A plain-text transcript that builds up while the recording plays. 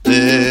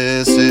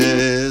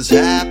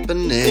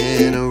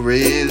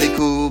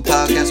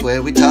podcast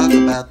where we talk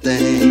about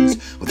things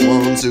with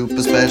one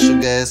super special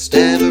guest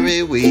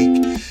every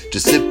week.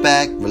 Just sit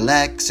back,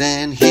 relax,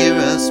 and hear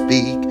us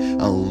speak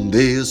on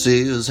This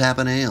Is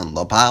Happening,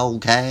 the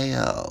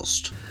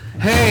podcast.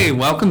 Hey,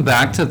 welcome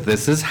back to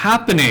This Is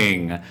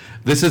Happening.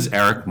 This is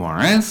Eric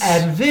Morris.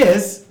 And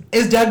this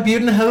is Doug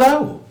Buden.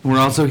 Hello. We're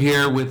also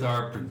here with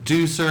our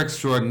producer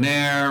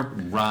extraordinaire,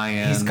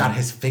 Ryan. He's got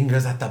his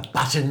fingers at the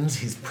buttons.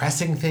 He's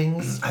pressing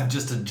things. I've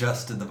just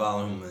adjusted the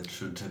volume. It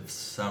should have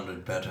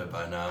sounded better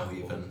by now,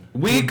 even.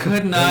 We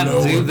could not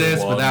Hello, do this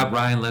everyone. without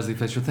Ryan Leslie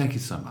Fisher. Thank you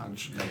so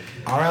much.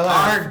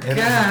 Our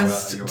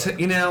Guest, You're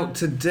welcome.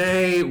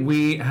 today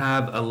we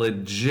have a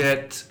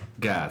legit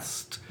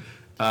guest.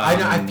 I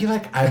know. I feel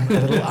like I'm a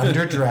little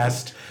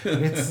underdressed.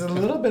 It's a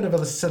little bit of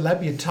a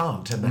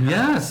celebutante in the house.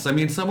 Yes, I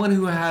mean someone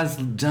who has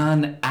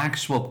done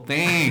actual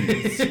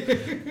things.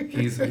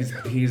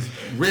 he's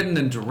written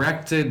and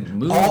directed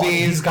movies.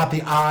 He's got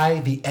the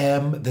I, the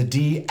M, the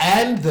D,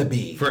 and the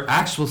B. For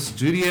actual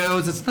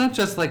studios. It's not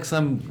just like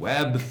some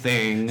web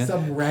thing.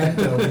 Some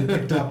rando we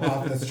picked up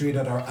off the street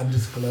at our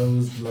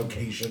undisclosed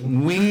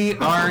location. We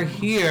are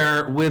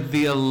here with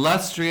the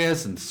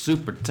illustrious and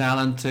super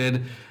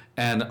talented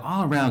and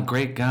all-around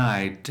great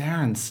guy,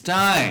 Darren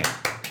Stein.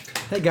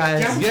 Hey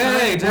guys.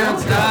 Yay, Darren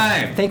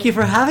Stein. Thank you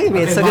for having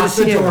me. It's so Okay, good to lock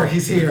the see door. you.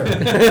 He's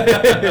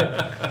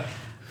here.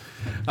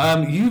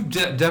 You've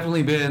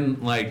definitely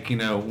been like,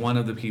 one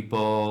of the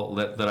people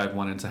that I've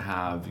wanted to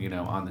have,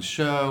 on the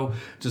show,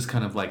 just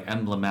kind of like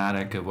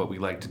emblematic of what we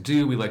like to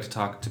do. We like to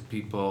talk to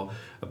people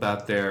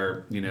about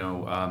their,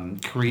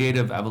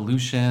 creative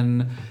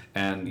evolution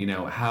and,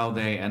 how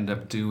they end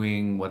up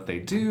doing what they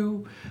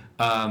do.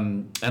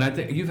 And I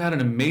think you've had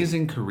an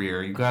amazing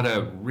career. You got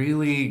a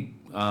really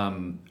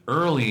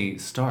early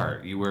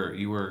start. You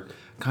were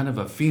kind of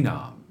a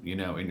phenom, in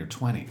your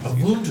 20s. A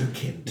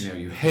wunderkind.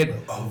 You hit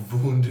A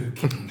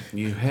wunderkind.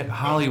 you hit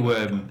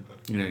Hollywood,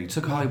 you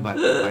took Hollywood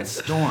by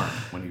storm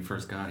when you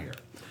first got here.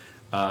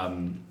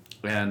 And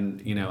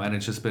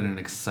it's just been an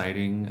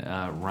exciting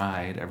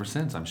ride ever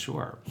since, I'm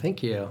sure.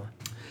 Thank you.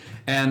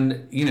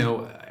 And,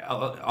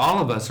 all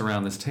of us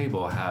around this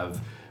table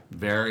have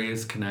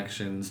various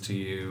connections to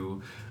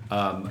you.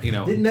 Now,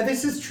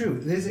 this is true.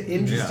 This is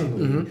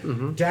interestingly,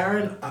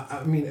 Darren,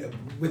 I mean,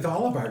 with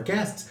all of our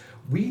guests,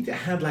 we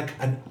had like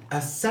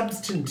a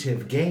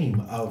substantive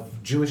game of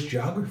Jewish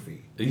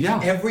geography. Yeah.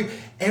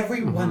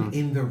 Everyone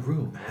in the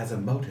room has a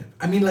motive.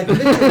 I mean, like,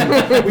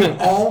 literally, we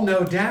all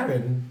know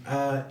Darren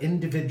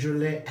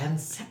individually and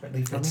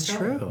separately from That's each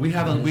other. true.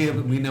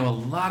 We know a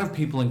lot of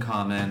people in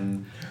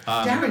common.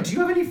 Darren, do you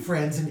have any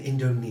friends in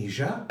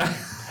Indonesia?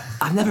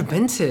 I've never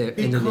been to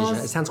Indonesia.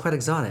 Because It sounds quite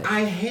exotic.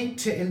 I hate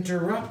to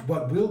interrupt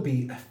what will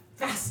be a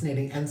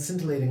fascinating and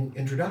scintillating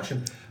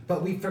introduction,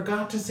 but we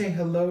forgot to say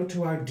hello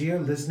to our dear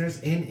listeners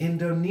in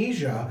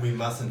Indonesia. We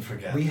mustn't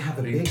forget. We have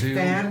a We big do.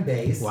 fan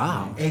base,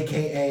 Wow.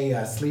 aka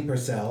a sleeper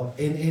cell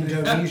in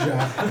Indonesia,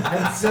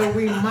 and so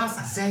we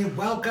must say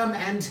welcome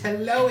and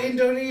hello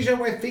Indonesia.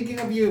 We're thinking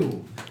of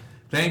you,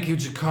 Thank you,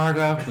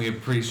 Jakarta. We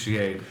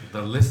appreciate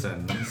the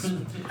listens.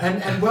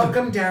 and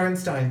welcome Darren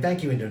Stein.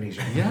 Thank you,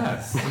 Indonesia.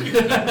 Yes.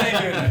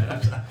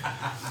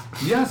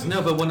 Yes,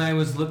 no, but when I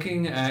was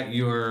looking at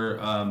your,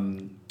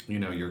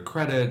 your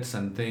credits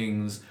and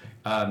things,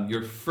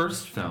 your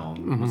first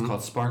film was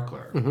called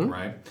Sparkler,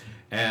 right?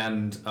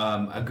 And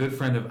a good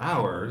friend of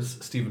ours,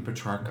 Stephen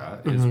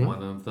Petrarca, is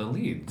one of the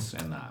leads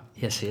in that,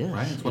 Yes, he is.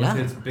 right? It's one Yeah. of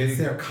his Is big.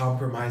 there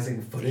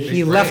compromising footage?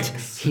 He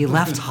breaks.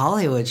 left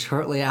Hollywood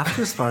shortly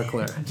after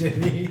Sparkler. Did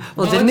he?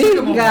 Well, Well, didn't it he? took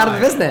him He a got out of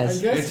while. business.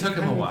 I guess It took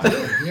him a he while. kinda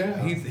did,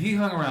 yeah. He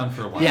hung around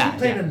for a while. Yeah. He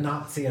played a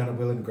Nazi on a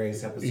Will and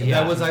Grace episode.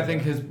 That was, I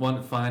think, his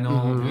one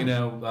final,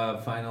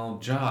 final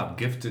job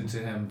gifted to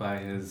him by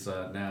his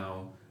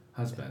now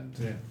husband.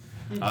 Yeah.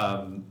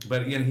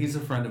 But he's a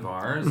friend of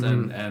ours,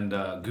 and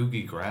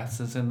Googie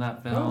Grass is in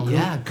that film. Oh,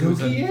 Yeah, Who's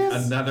Googie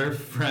is? another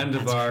friend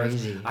of That's ours.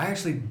 crazy. I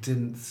actually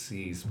didn't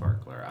see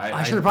Sparkler.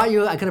 I should have brought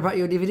you. I could have brought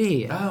you a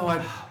DVD.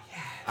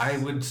 I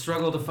would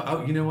struggle to find.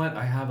 Oh, you know what?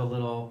 I have a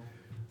little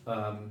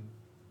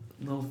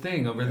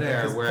thing over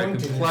there it's where I can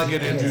pointing plug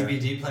it in the into. air.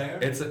 DVD player?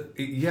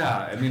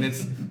 I mean,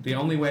 it's the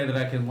only way that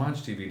I can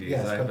watch DVDs.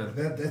 Yes, I have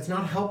but that's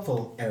not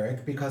helpful,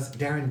 Eric, because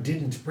Darren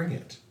didn't bring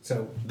it.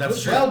 So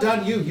That's true. well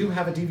done, you. You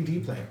have a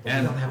DVD player, but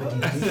And- we don't have a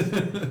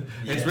DVD.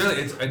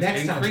 It's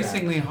Next time,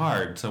 increasingly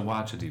hard to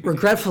watch a DVD.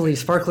 Regretfully,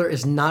 Sparkler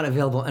is not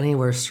available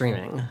anywhere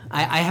streaming.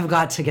 I have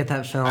got to get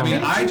that film. I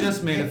mean, I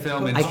just made a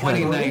film in I could.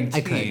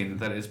 2019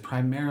 that is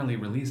primarily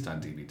released on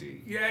DVD.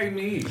 Yay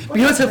me! you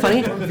know what's so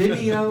funny? Or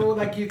video,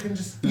 like you can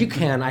just. You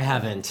can. I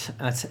haven't.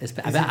 It's,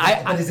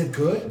 Is it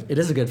good? it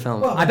is a good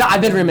film. Well, I've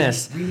been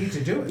remiss. We need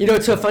to do it. You know,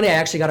 it's so funny. I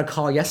actually got a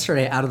call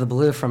yesterday out of the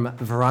blue from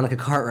Veronica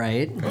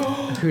Cartwright,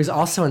 who's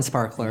also in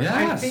Sparkler. Yes.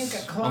 I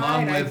think, Clyde,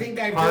 Along I with think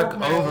I Park broke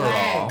my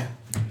Overall. leg.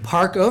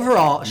 Park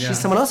overall, she's Yes.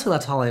 someone else who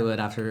left Hollywood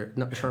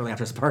shortly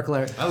after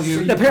Sparkler. Oh,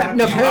 you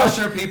Apparently-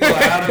 usher people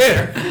out of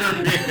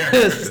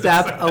their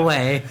Step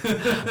away.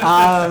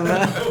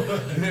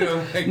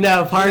 Like,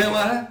 No, Park. You know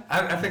what?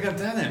 I think I've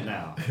done it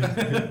now.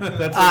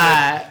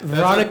 That's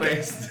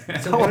Veronica.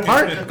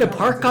 Veronica.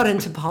 Park got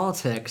into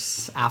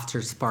politics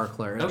after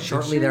Sparkler, Oh, did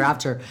shortly she?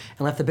 thereafter,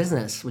 and left the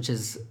business, which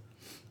is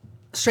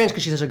strange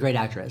because she's such a great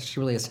actress. She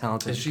really is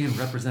talented. Is she in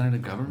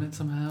representative government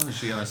somehow? Is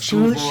she on a She school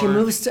moves, board? she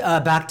moves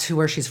back to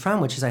where she's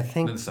from, which is I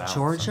think In the South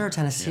Georgia or somewhere,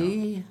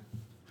 Tennessee,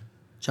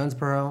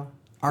 Jonesboro.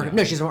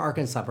 No, she's from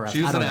Arkansas. Perhaps.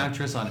 She was I don't an know.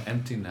 actress on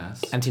Empty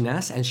Nest. Empty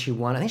Nest, and she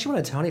won. I think she won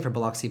a Tony for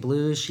Biloxi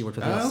Blues. She worked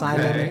with Neil Okay.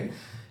 Simon.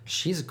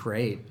 She's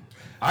great.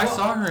 I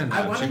saw her in I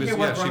that. want She to was hear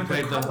what she Veronica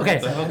played the Cartwright Okay,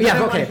 said, the and yeah, then I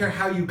want okay. to hear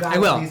how you got I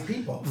will. these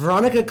people.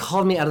 Veronica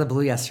called me out of the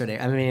blue yesterday.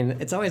 I mean,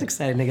 it's always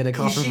exciting to get a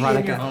call Is from she, in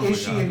Veronica. your, Oh my is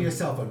she God. in your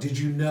cell phone? Did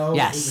you know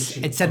Yes,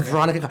 she? it said Okay.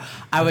 Veronica.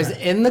 I was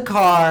in the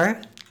car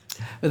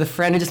with a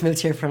friend who just moved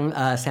here from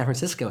San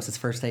Francisco. It's his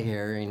first day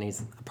here, and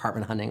he's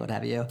apartment hunting, what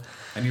have you.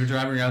 And you were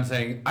driving around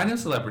saying, "I know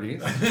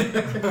celebrities." I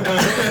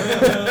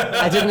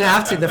didn't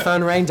have to. The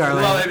phone rang,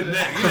 darling. Well,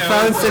 the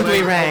phone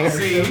simply rang.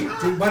 See,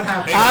 Dude, what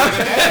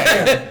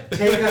happened?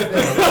 Take us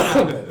there.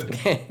 What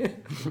happened?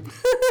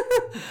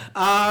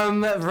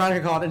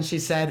 Veronica called and she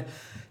said,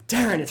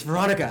 "Darren, it's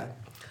Veronica.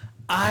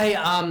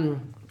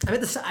 I'm at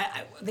this.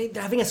 They're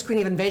having a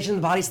screening of Invasion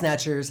of the Body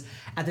Snatchers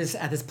at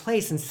this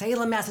place in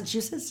Salem,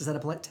 Massachusetts. Is that a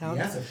polite town?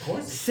 Yes, of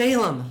course.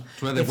 Salem.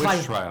 It's where the They fly-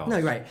 witch trials. No,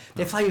 you're right.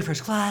 They fly you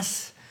first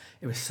class.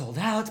 It was sold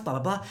out. Blah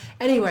blah blah.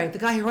 Anyway, the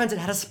guy who runs it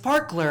had a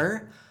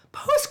Sparkler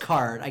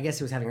postcard. I guess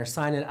he was having her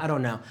sign it. I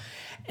don't know.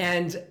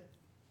 And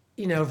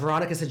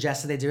Veronica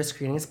suggested they do a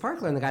screening of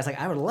Sparkler, and the guy's like,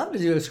 "I would love to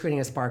do a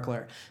screening of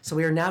Sparkler." So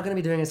we are now going to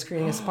be doing a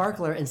screening of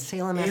Sparkler in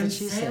Salem, In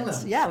Massachusetts.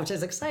 Salem. Yeah, which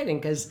is exciting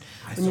because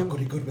I saw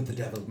Goody Good with the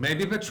Devil.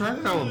 maybe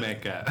Petrarca will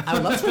make it. I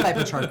would love to invite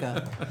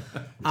Petrarca.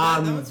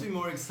 That must be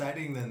more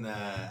exciting than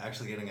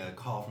actually getting a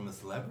call from a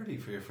celebrity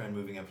for your friend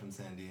moving up from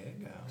San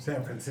Diego.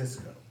 San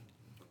Francisco.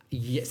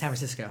 Yeah, San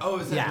Francisco. Oh, it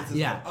was San yeah, Francisco.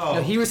 Yeah. Oh.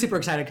 No, he was super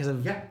excited because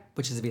of Yeah.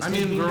 which is a beast. I mean,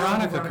 Did he know who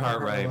Veronica Veronica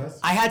Cartwright. was?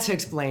 I had to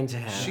explain to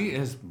him. She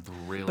is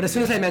brilliant. But as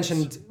soon as I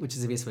mentioned which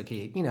is a beast,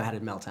 he had a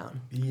meltdown.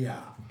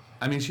 Yeah.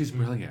 I mean, she's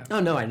brilliant. Oh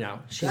no, I know.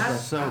 She's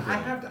That's, so I good.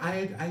 have to,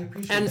 I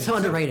appreciate and that. so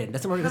underrated.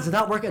 Does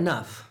not work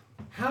enough.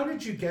 How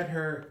did you get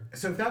her?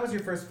 So if that was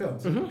your first film,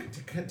 so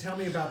tell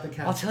me about the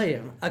cast. I'll tell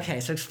you. Okay,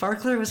 so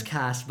Sparkler was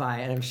cast by,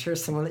 and I'm sure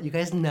someone that you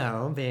guys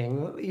know,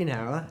 being,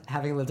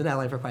 having lived in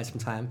LA for quite some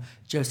time,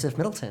 Joseph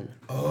Middleton.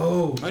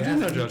 Oh, I do yes.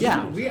 know Joseph.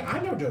 Yeah. I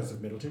know Joseph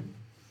Middleton.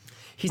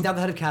 He's now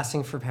the head of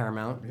casting for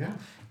Paramount. Yeah.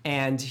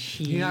 And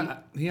he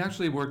He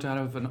actually worked out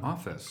of an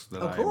office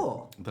that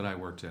cool. that I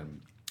worked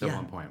in at Yeah.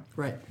 one point.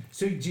 Right.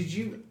 So did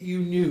you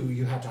knew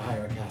you had to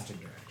hire a casting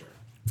director?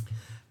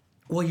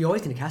 Well, you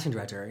always need a casting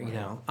director,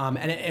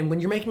 and when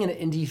you're making an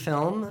indie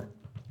film,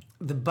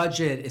 the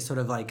budget is sort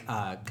of like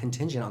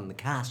contingent on the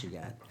cast you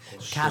get. The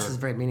cast is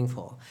very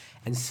meaningful,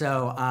 and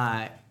so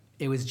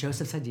it was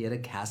Joseph's idea to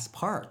cast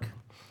Park,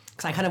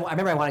 because I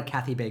remember I wanted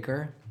Kathy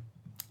Baker,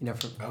 from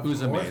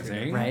Who's Of course,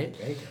 amazing. right,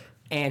 Baker.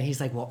 and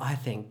he's like, well, I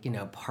think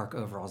Park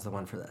overall is the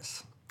one for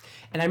this.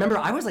 And I remember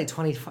I was like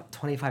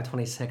 25,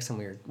 26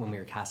 when we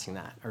were casting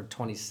that, or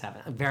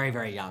 27, very,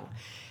 very young.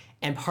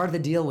 And part of the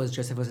deal was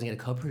Joseph was going to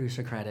get a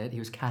co-producer credit. He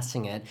was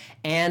casting it,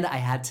 and I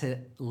had to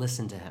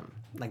listen to him.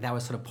 Like that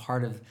was sort of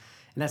part of.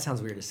 And that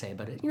sounds weird to say,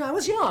 but I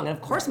was young, and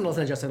of course I'm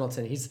listening to Joseph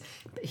Middleton.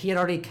 He had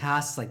already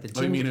cast like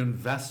the. I mean,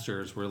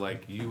 investors were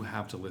like, you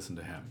have to listen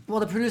to him.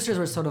 Well, the producers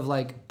were sort of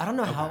like, I don't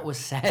know how it was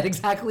said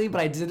exactly,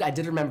 but I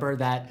did remember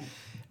that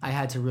I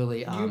had to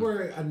really. You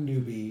were a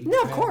newbie.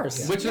 No, of right? course.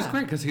 Yeah. Which is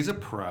great because he's a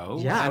pro.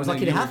 Yeah, I and was then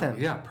lucky to you have were- him.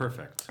 Yeah,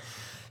 perfect.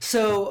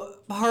 So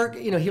Park,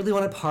 he really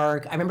wanted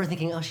Park. I remember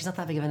thinking, oh, she's not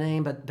that big of a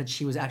name, but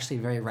she was actually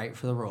very right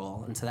for the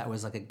role, and so that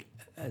was like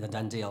a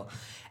done deal.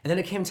 And then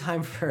it came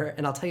time for,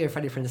 and I'll tell you a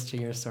Freddie Prinze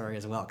Jr. story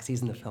as well, because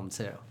he's in the film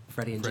too.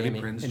 Freddie and Freddie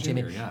Jamie Prinze and Jr.,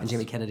 Jamie yes. and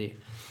Jamie Kennedy.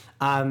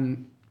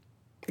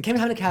 It came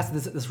time to cast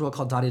this role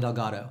called Dottie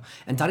Delgado.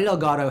 And Dottie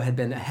Delgado had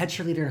been a head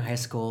cheerleader in high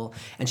school,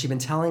 and she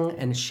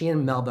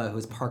and Melba,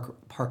 who's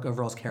Park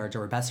Overall's character,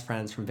 were best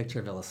friends from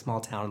Victorville, a small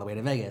town on the way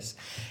to Vegas.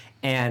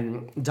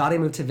 And Dottie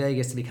moved to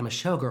Vegas to become a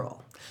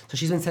showgirl. So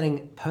she's been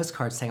sending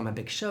postcards saying, I'm a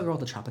big showgirl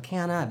to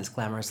Tropicana, I have this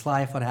glamorous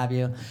life, what have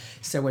you.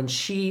 So when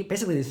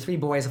basically these three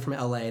boys are from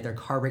LA, their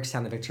car breaks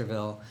down to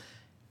Victorville,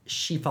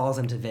 she follows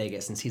them to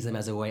Vegas and sees them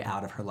as a way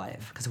out of her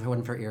life. Because one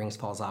of her earrings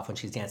falls off when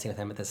she's dancing with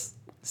him at this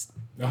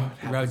Oh, it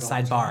happens all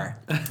roadside the bar.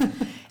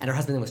 And her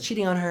husband was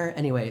cheating on her.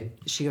 Anyway,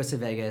 she goes to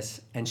Vegas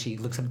and she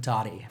looks up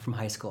Dottie from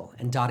high school.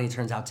 And Dottie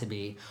turns out to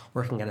be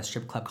working at a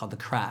strip club called The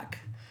Crack,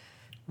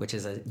 which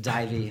is a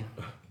divey,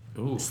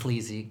 Ooh.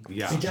 sleazy.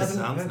 Yeah. It doesn't.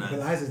 Sounds nice.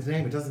 Eliza's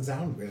name. It doesn't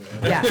sound good.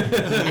 Yeah.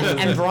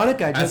 And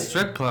Veronica, At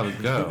strip clubs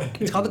go.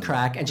 it's called The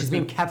Crack, and she's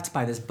being kept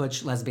by this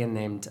butch lesbian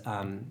named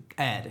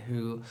Ed,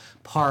 who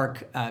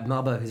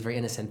Melba, who's very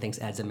innocent, thinks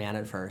Ed's a man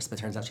at first, but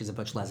turns out she's a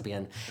butch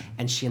lesbian,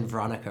 and she and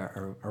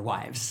Veronica are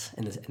wives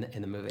in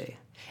the movie.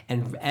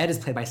 And Ed is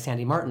played by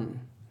Sandy Martin.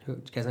 Who,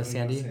 do you guys know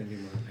Sandy? Sandy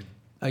Martin.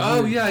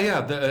 Oh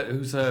yeah.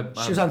 Who's a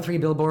She was on 3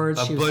 Billboards.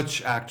 a She was,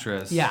 butch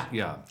actress. Yeah.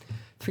 Yeah.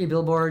 3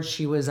 Billboards.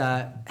 She was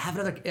have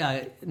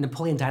another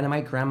Napoleon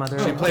Dynamite grandmother.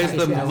 She plays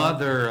the HBO.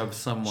 mother of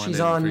someone She's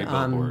in on, 3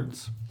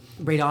 Billboards.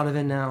 Ray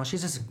Donovan now.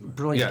 She's just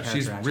brilliant. Yeah,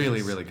 she's character really,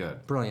 actress. really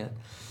good. Brilliant.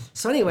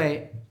 So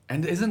anyway,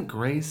 And isn't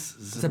Grace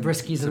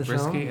Zabrisky's in the film.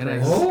 Zabriskie in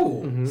it?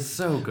 Oh,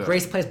 So good.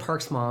 Grace plays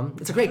Park's mom.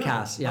 It's a great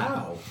cast. Yeah.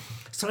 wow.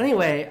 So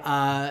anyway,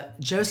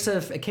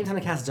 Joseph, it came time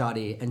to cast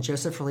Dottie, and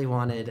Joseph really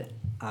wanted.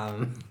 I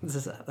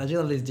do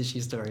love these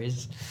dishy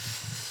stories.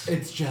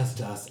 It's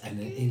just us and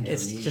Indonesia.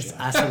 It's just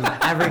us and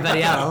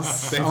everybody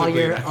else, all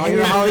Basically.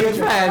 your Hollywood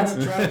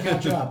friends. Try to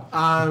catch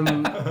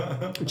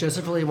up.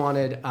 Joseph really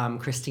wanted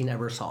Christine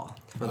Ebersol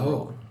for the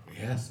role.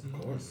 Yes, of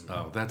course.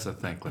 Oh, that's a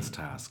thankless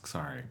task.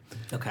 Sorry.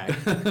 Okay.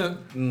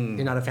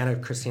 You're not a fan of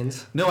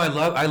Christine's? No, I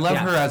love Yeah.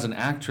 her as an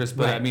actress,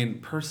 but I Right. mean,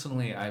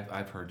 personally,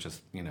 I've heard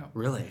just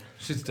Really?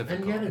 she's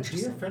difficult. And yet, a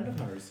dear friend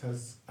of ours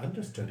has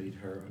understudied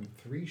her on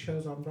 3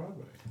 shows on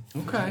Broadway.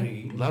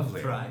 Okay, lovely.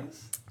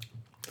 Fries?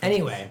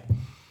 Anyway,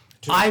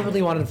 I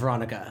really wanted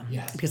Veronica.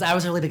 Yes. Because I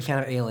was a really big fan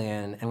of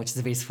Alien, and Witches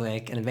of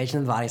Eastwick, and Invasion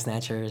of the Body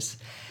Snatchers,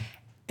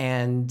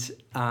 and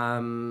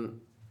And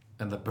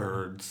the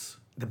birds.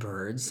 The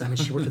Birds. I mean,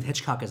 she worked with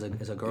Hitchcock as a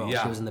girl.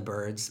 Yeah. She was in The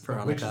Birds, Which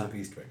is Veronica. of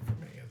Eastwick for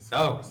me. Is,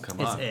 Oh, come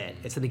It's on. it.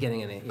 It's the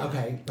beginning of it. Yeah.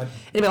 Okay, but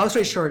Anyway, long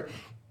story short,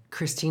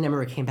 Christine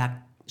Emery came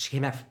back. She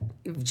came back.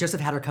 Joseph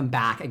had her come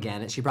back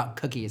again, and she brought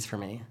cookies for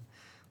me.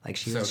 Like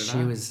she So was, did she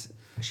I. was,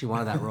 she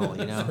wanted that role,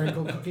 you know.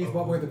 sprinkle cookies.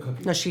 What were the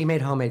cookies? No, she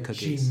made homemade She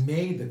cookies.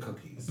 made the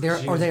cookies.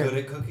 They're She or was they're, good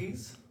at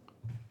cookies?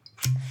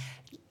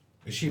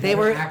 Is she they a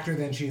better were- actor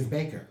than she is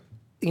baker?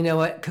 you know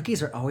what?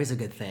 Cookies are always a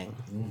good thing.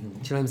 Do you know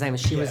what I'm saying?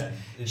 Yeah.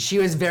 She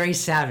was very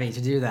savvy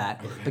to do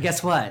that. But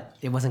guess what?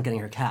 It wasn't getting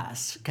her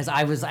cast because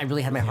I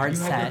really had my heart You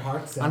had set your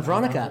heart set on on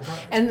Veronica.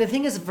 Veronica. And the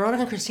thing is,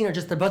 Veronica and Christine are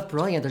they're both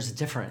brilliant. They're just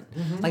different.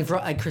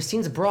 Like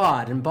Christine's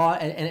broad and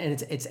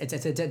it's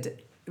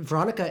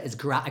Veronica is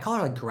I call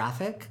her like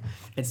graphic.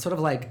 It's sort of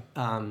like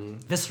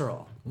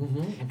visceral.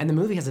 And the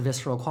movie has a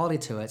visceral quality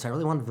to it. So I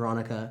really wanted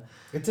Veronica.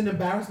 It's an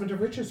embarrassment of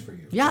riches for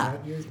you. Yeah.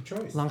 You had your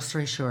choice. Long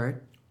story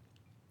short,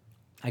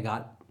 I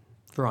got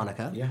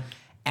Veronica. Yeah.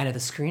 And at the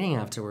screening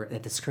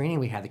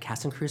we had the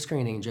cast and crew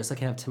screening. Joseph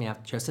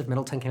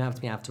Middleton came up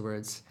to me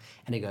afterwards,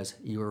 and he goes,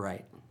 "You were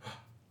right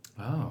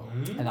Oh.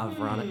 about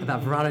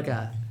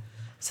Veronica."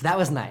 So that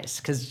was nice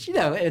because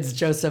it's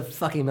Joseph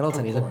fucking Middleton.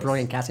 Of He's a course.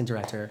 brilliant casting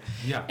director.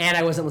 Yeah. And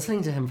I wasn't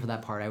listening to him for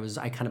that part.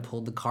 I kind of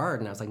pulled the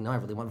card, and I was like, "No, I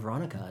really want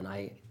Veronica, and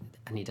I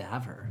need to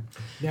have her."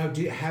 Now,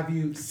 have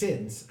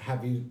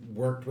you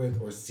worked with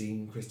or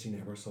seen Christine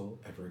Ebersol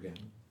ever again?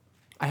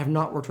 I have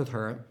not worked with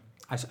her.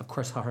 I of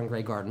course saw her in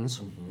Grey Gardens.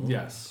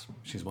 Yes,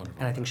 she's wonderful.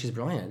 And I think she's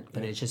brilliant,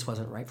 but it just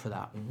wasn't right for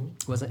that.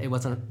 It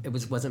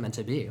wasn't meant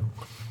to be.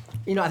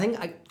 I think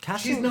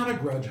casting. She's not a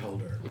grudge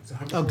holder. So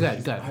I'm Oh, sure good,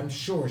 she's- good. I'm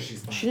sure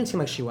she's fine. She didn't seem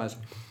like she was.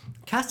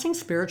 Casting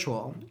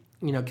spiritual.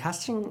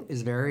 Casting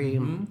is very.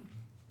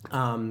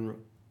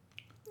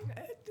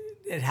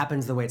 It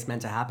happens the way it's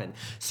meant to happen.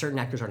 Certain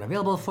actors aren't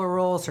available for a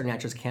role. Certain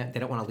actors can't. They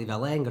don't want to leave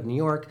LA and go to New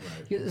York.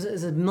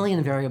 There's a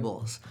million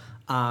variables,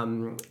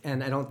 and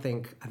I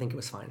think it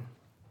was fine.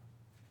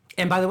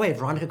 And by the way,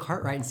 Veronica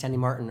Cartwright and Sandy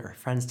Martin are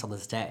friends till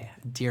this day.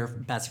 Dear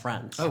best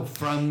friends. Oh,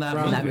 from that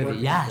From movie. that movie,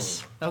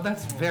 yes. Oh,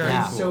 that's very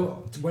Yeah. cool.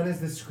 So when is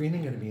the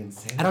screening going to be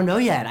insane? I don't know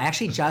yet. I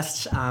actually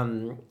just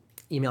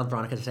emailed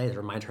Veronica today to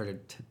remind her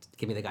to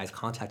give me the guy's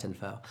contact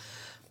info.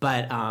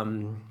 But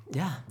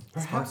yeah.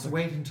 Perhaps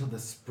wait until the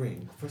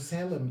spring, for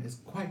Salem is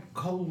quite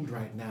cold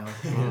right now.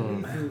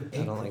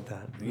 I don't like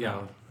that.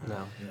 Yeah.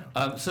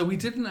 No. So we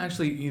didn't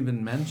actually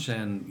even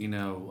mention,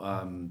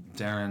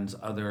 Darren's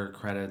other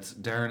credits.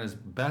 Darren is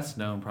best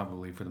known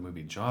probably for the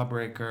movie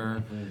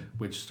Jawbreaker,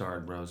 which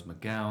starred Rose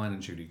McGowan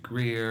and Judy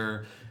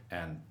Greer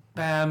and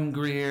Pam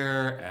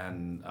Grier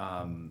and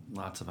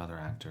lots of other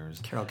actors.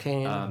 Carol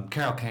Kane.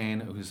 Carol Kane,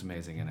 who's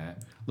amazing in it,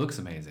 looks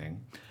amazing.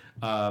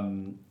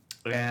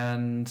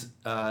 And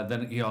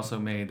then he also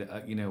made,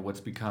 what's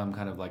become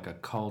kind of like a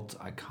cult,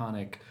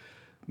 iconic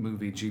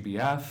movie,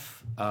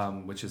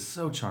 GBF, which is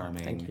so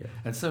charming Thank you.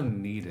 and so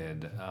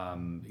needed.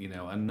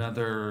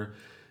 Another,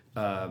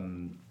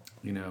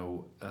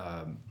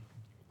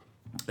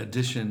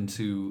 addition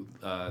to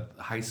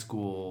high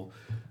school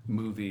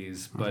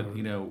movies, but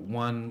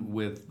one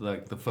with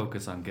like the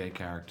focus on gay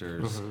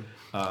characters. Which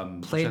I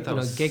Played, thought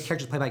was gay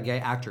characters played by gay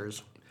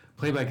actors.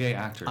 played by gay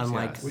actors,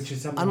 Unlike- yes. Which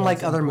is something Unlike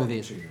that's other important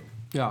movies. to you.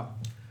 Yeah.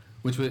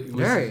 Which was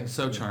Very.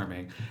 so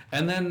charming.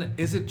 And then,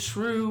 is it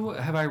true?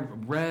 Have I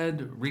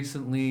read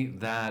recently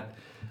that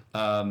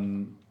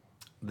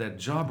that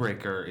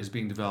Jawbreaker is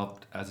being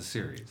developed as a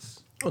series?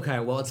 Okay,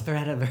 well, it's very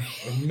had a very.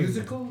 A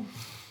musical?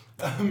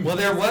 Well,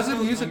 there was a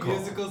musical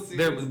musical. series.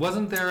 There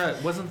wasn't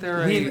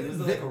there We've-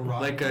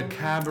 like a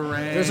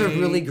cabaret. There's a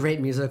really great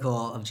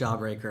musical of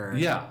Jawbreaker.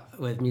 Yeah.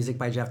 With music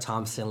by Jeff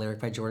Thompson, lyric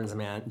by Jordan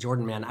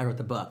Mann. I wrote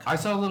the book. I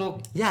saw a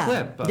little Yeah,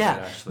 clip of yeah.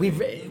 it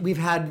actually. We've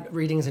had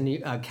readings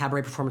in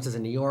cabaret performances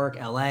in New York,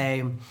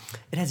 LA.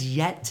 It has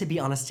yet to be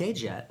on a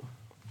stage yet.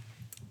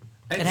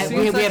 It It had-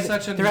 seems we like have-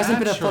 such a there hasn't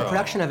been a full natural.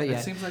 production of it yet.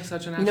 It seems like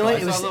such a You natural. know what, I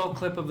it was- saw a little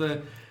clip of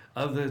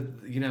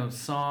the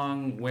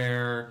song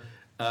where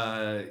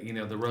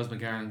the Rose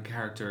McGowan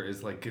character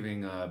is like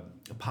giving a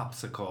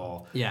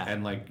popsicle, Yeah.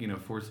 and like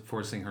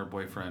forcing her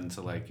boyfriend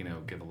to like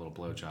give a little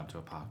blowjob to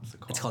a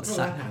popsicle. It's called Oh,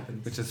 Suck. that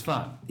happens. which is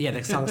fun. Yeah,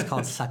 the song's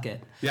called Suck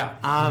It. Yeah.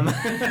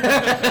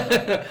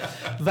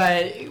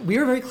 But we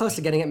were very close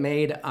to getting it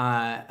made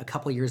a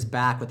couple years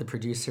back with the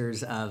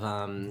producers of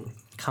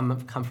Come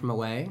From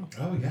Away.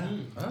 Oh yeah.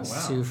 Oh wow.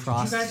 Sue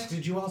Frost.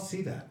 Did you all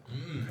see that?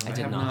 I did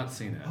have not. not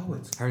seen it. Oh,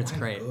 it's Heard it's quite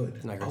great.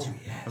 good. No, I heard it's- Oh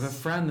I have a yes.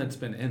 friend that's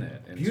been in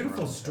it. in Beautiful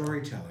Toronto.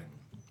 storytelling.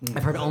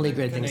 I've heard only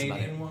good things about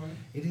it. Canadian one?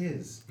 It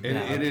is.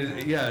 It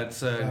is. Yeah,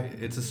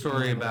 it's a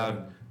story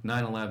about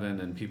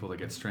 9/11 and people that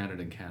get stranded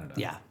in Canada.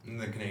 Yeah. And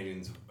the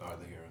Canadians are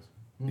the heroes.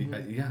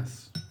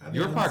 Yes. I'm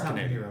You're the part unsung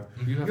Canadian. hero.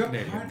 You have You're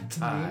Canadian part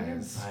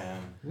ties. I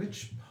am.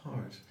 Which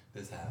part?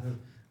 This half.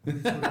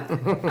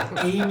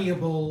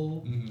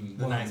 Amiable.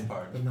 The nice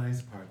part. The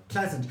nice part.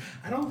 Pleasant.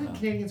 I don't think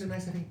Canadians are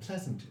nice. I think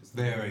pleasant is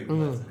Very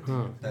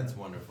pleasant. That's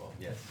wonderful.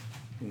 Yes.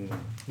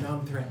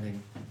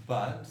 non-threatening.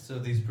 But so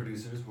these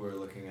producers were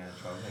looking at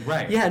Charlie.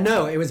 Right. Yeah,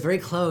 no, it was very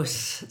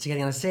close to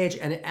getting on a stage,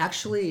 and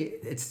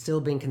it's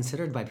still being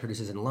considered by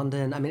producers in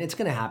London. I mean, it's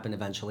going to happen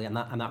eventually. I'm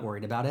not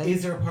worried about it.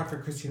 Is there a part for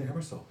Christina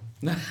Ebersole?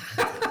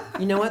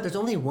 You know what? There's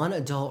only one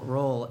adult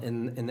role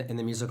in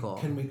the musical.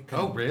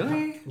 Oh,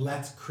 really?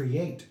 Let's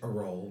create a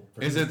role.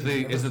 For Is it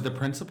Christina the Ebersole.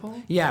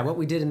 principal? Yeah, what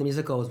we did in the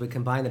musical was we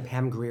combined the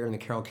Pam Grier and the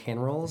Carol Kane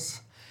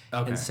roles.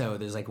 Okay. And so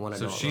there's like one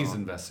So adult she's role.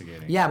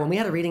 investigating. Yeah, when we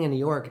had a reading in New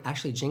York,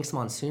 actually Jinx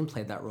Monsoon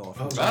played that role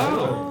from,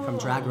 Oh. from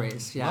Drag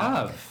Race. Yeah,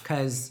 Love.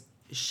 because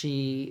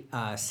she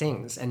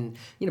sings, and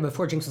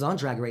before Jinx was on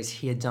Drag Race,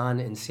 he had done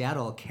in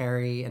Seattle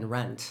Carrie and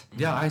Rent.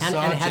 Yeah, I And-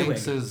 saw and Hedwig.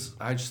 Jinx's.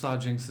 I just saw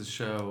Jinx's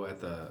show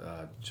at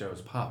the Joe's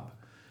Pub.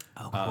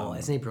 Oh, cool!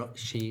 Isn't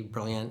she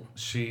brilliant?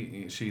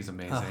 She's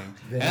amazing.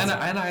 They. And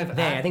I've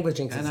They, I think with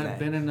Jinx and is I've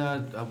they. been in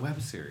a web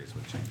series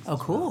with Jinx. Oh,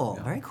 cool!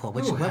 Yeah. Very cool.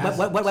 Which Who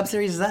hasn't? what web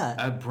series is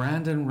that?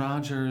 Brandon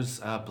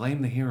Rogers,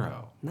 Blame the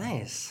Hero.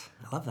 Nice.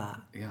 I love that.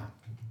 Yeah,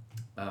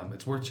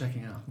 it's worth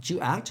checking out. Did you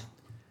act?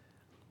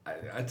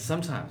 I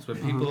sometimes,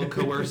 but people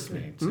coerce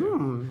me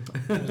to.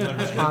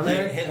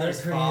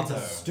 Hitler's Creates father. a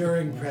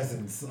stirring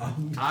presence.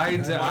 I One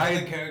of the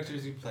I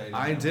characters you played.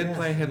 I did Yes,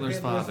 play Hitler's Hitler's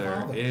father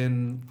father.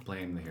 in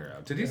Blame the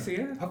Hero. Did you see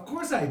it? Of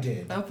course I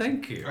did. Oh,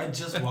 thank you. I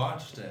just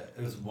watched it.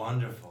 It was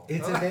wonderful.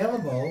 It's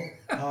available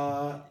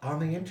on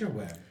the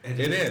interweb. It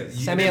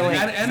is. Send me a link.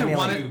 And Send me it a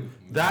won link.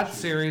 it, that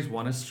series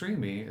won a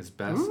Streamy as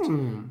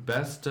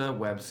best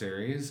web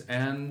series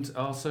and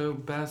also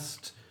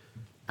best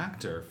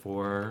actor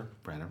for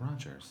Brandon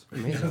Rogers. I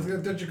thought you were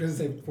going to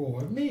say for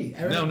me.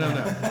 No.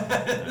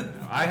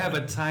 I have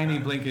a tiny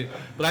blanket,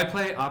 but I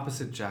play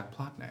opposite Jack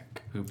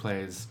Plotnick, who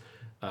plays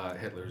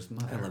Hitler's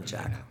mother. I love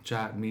Jack.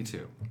 Jack, me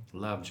too.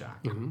 Love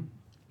Jack.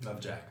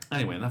 Love Jack.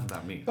 Anyway, enough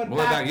about me. But More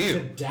back about you.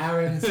 to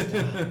Darren's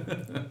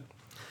stuff.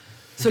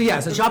 So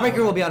Jawbreaker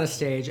will be on a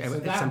stage So at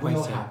some that point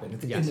will soon. happen.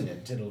 It's Yes.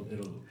 imminent. It'll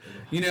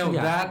You know,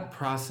 Yeah. that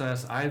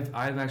process, I've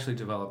actually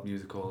developed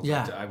musicals.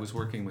 Yeah. I was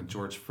working with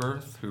George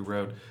Firth, who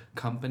wrote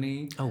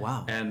Company. Oh,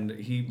 wow. And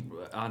he,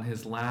 on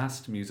his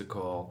last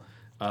musical,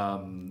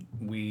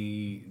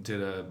 we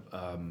did a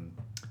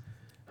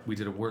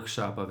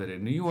workshop of it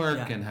in New York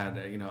Yeah. and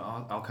had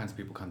all kinds of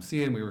people come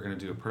see it. And we were going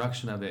to do a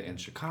production of it in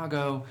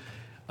Chicago.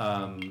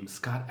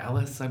 Scott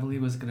Ellis, I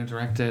believe, was going to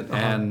direct it,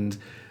 and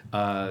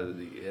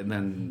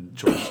then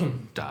George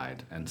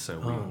died, and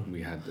so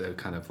we had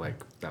kind of like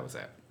that was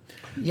it.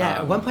 Yeah,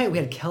 at one point we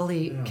had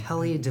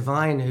Kelly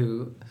Devine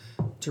who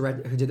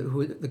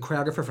the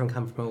choreographer from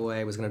Come From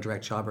Away was going to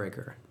direct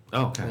Jawbreaker.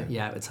 Oh, okay.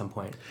 Yeah, at some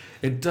point.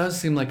 It does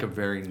seem like a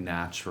very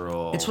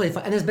natural. It's really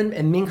fun,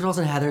 and Mean Girls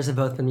and Heathers have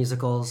both been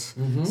musicals,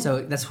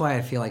 so that's why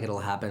I feel like it'll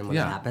happen when it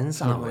Yeah,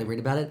 happens. I'm not totally. really worried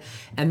about it.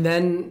 And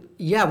then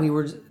we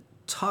were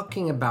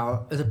talking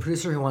about as a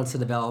producer who wants to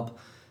develop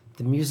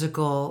the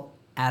musical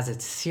as a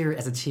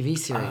TV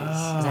series,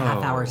 as a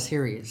half-hour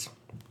series.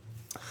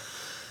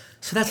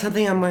 So that's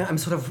something I'm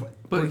sort of.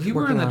 But you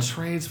were working in the on.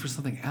 trades for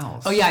something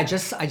else. Oh yeah, I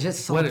just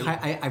saw. What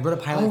I wrote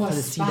a pilot Oh, for a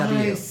the spy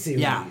CW. series.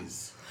 Yeah,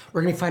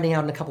 we're gonna be finding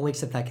out in a couple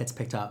weeks if that gets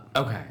picked up.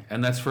 Okay,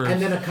 and that's for And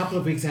then a couple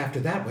of weeks after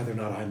that, whether or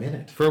not I'm in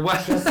it. for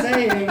what? Just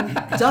saying.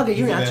 Doug, are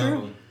you an actor?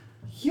 Available.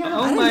 Yeah.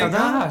 Oh didn't my know that.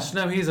 gosh!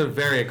 No, he's a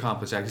very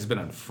accomplished actor. He's been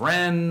on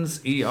Friends,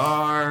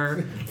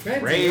 ER,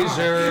 Friends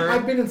Frasier.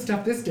 I've been in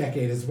stuff this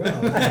decade as well.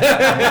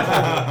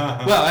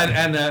 Well,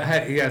 and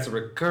he has a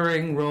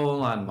recurring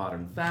role on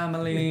Modern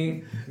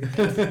Family.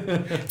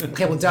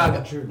 Okay, well,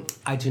 Doug, True.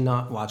 I do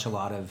not watch a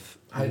lot of.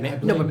 I no,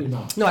 blame but- you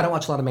not. no, I don't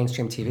watch a lot of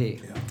mainstream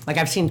TV. Yeah. Like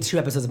I've seen 2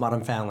 episodes of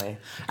Modern Family.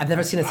 I've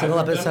never seen a single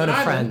episode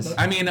of Friends.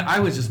 I mean, I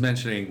was just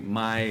mentioning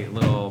my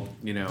little,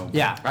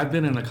 Yeah. I've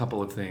been in a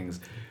couple of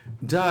things.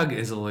 Doug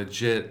is a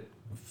legit,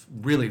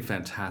 really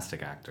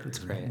fantastic actor. That's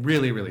great.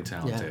 Really, really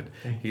talented.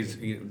 Thank He's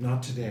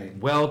Not today.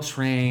 well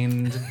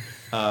trained,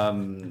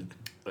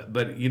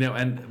 but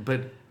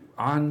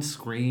on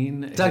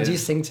screen. Doug, do you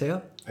his- sing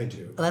too? I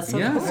do. That's so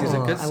Yes, cool. he's a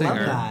good I love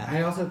singer. that.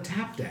 I also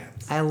tap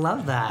dance. I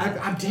love that.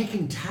 I'm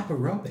taking tap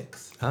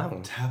aerobics.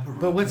 Oh.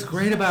 But what's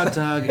great about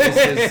Doug is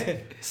his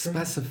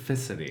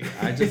specificity.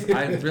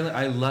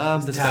 I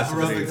love the Tap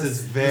aerobics specificity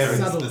is very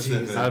Subtleties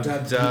specific.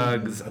 Of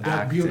Doug's beautiful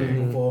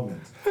acting.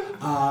 performance.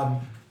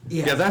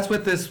 Yes. Yeah, that's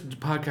what this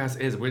podcast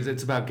is.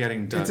 It's about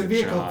getting Doug It's a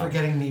vehicle job. for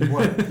getting me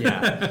work.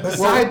 Yeah.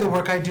 Beside the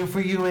work I do for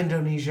you,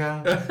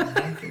 Indonesia.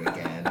 Thank you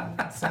again.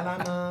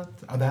 Salamat.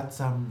 Oh, that's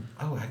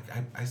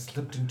I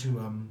slipped into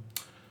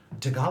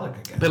Tagalog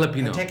again.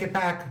 Filipino. I take it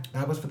back.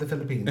 That was for the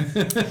Philippines.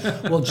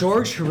 Well,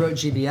 George, who wrote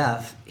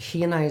GBF,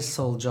 he and I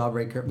sold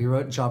Jawbreaker. We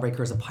wrote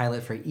Jawbreaker as a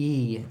pilot for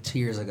E! 2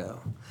 years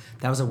ago.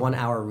 That was a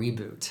 1-hour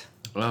reboot.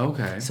 Oh,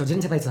 okay. So it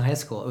didn't take place in high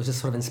school. It was just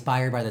sort of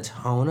inspired by the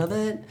tone of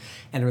it,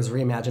 and it was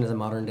reimagined as a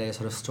modern day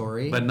sort of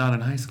story. But not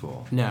in high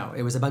school. No,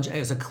 it was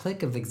a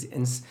clique of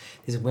these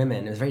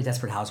women. It was very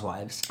desperate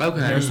housewives. Okay.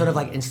 They were sort of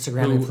like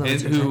Instagram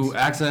influencer Who types.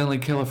 accidentally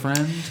kill a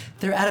friend?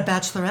 They're at a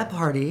bachelorette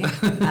party,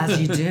 as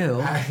you do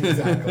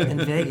Exactly. in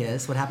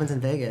Vegas. What happens in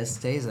Vegas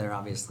stays there,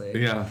 obviously.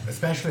 Yeah.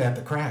 Especially at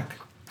the crack.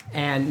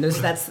 And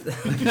that's the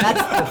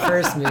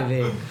first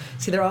movie.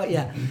 See, they're all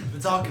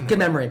It's all connected. Good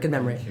memory. Good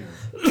memory.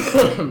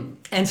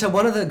 And so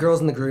one of the girls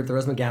in the group, the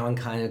Rose McGowan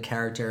kind of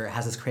character,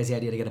 has this crazy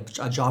idea to get a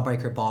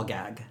jawbreaker ball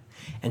gag,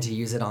 and to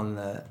use it on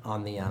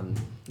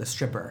the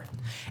stripper,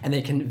 and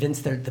they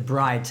convince the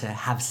bride to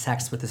have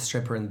sex with the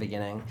stripper in the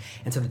beginning.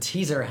 And so the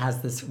teaser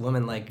has this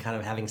woman like kind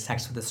of having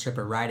sex with the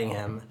stripper, riding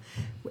him.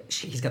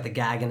 He's got the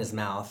gag in his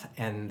mouth,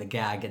 and the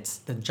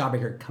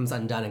jawbreaker comes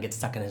undone and gets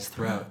stuck in his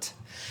throat.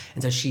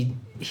 And so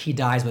he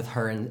dies with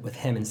her and with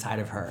him inside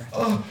of her.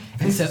 Oh,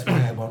 this is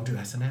why I won't do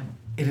S&M.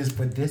 It is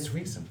for this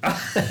reason.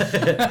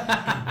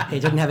 He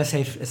didn't have a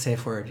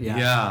safe word. Yeah.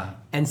 Yeah.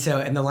 And so,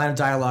 and the line of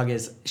dialogue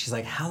is, she's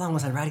like, "How long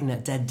was I riding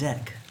that dead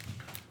dick?"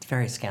 It's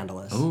very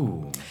scandalous.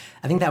 Ooh.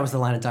 I think that was the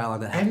line of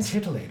dialogue that And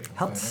titillating.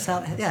 helped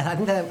sell. Yeah, I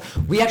think that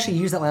we actually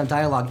used that line of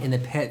dialogue in the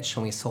pitch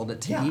when we sold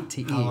it to Yeah.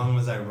 E. How long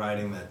was I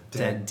riding that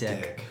Dead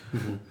dead dick.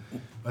 dick?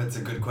 That's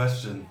a good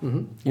question.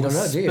 You don't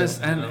know, do you?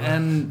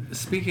 And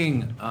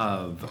speaking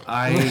of,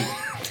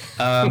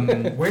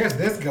 Where's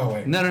this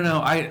going?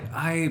 no.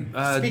 I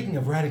Speaking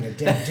of riding a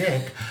dead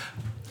dick,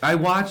 I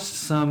watched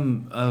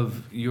some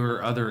of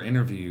your other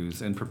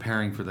interviews in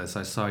preparing for this.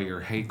 I saw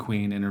your Hate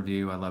Queen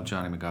interview. I love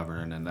Johnny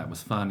McGovern, and that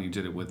was fun. You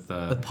did it with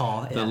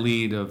Paul, the yeah.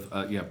 lead of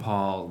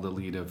Paul, the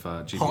lead of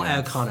GBF. Paul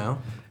Iacono.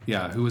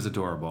 Yeah, who was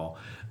adorable.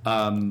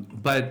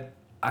 But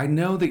I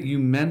know that you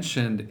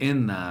mentioned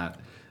in that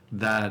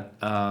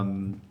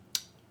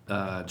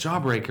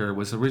Jawbreaker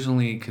was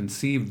originally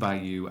conceived by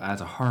you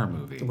as a horror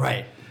movie.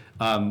 Right.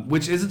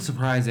 Which isn't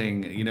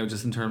surprising,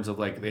 just in terms of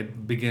like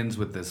it begins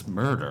with this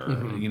murder,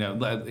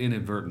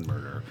 inadvertent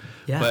murder.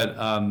 Yeah. But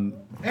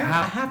Eric,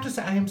 I have to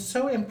say, I am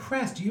so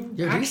impressed. You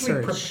Your actually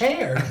research.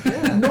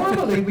 prepared.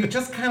 Normally, we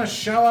just kind of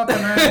show up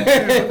and I'm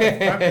who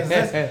the fuck is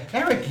this?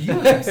 Eric, you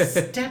have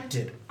stepped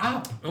it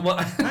up. well,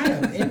 I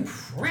am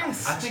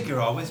impressed. I think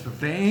you're always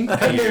prepared. thank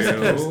And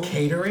there's you.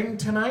 catering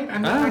tonight. I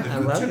mean, Ah, like, I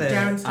you love took it.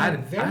 down I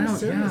time very don't.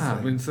 seriously.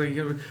 Yeah. It's like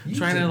you're You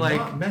trying did to like.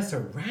 not mess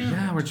around.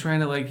 Yeah, we're trying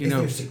to like Is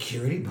there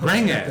security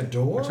bring posted it. at the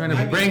door? We're trying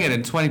to bring it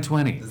in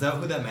 2020. Is that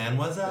who that man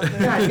was out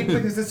there? Yeah, I think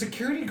there's a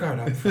security guard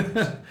up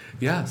front.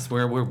 Yes,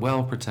 we're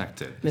well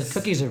protected. His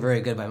cookies are very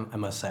good, I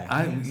must say.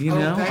 Thank Thank you,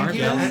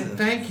 they? and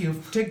thank you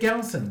to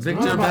Gelson's. Victor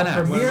one of our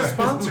Bennett. premier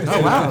sponsors.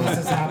 Oh, wow. This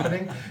is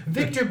happening.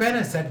 Victor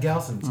Bennett at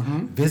Gelson's.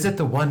 Visit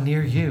the one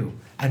near you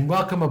and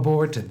welcome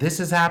aboard to This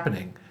Is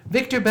Happening.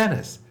 Victor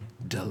Bennett.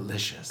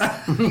 Delicious.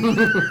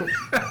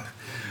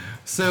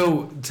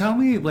 So tell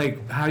me,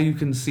 like, how you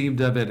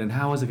conceived of it, and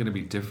how is it going to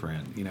be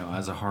different,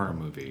 as a horror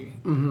movie?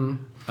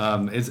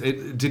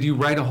 Mm-hmm. Did you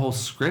write a whole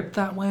script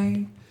that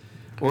way,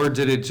 or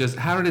did it just?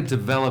 How did it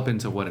develop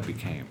into what it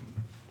became?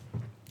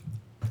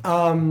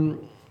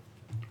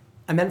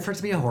 I meant for it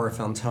to be a horror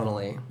film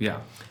tonally. Yeah.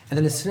 And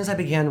then as soon as I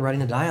began writing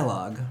the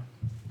dialogue,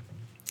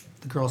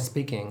 the girl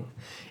speaking,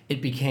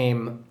 it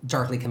became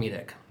darkly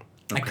comedic.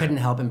 I Okay. couldn't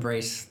help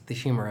embrace the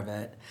humor of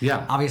it.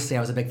 Yeah. Obviously, I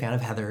was a big fan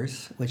of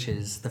Heathers, which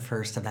is the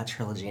first of that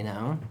trilogy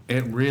now.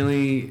 It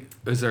really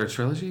is there a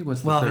trilogy?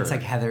 What's the Well, third? it's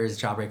like Heathers,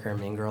 Jawbreaker,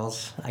 and Mean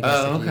Girls, I guess,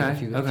 Oh, if you- okay,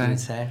 if you okay. would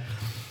say.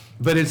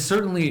 But it's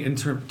certainly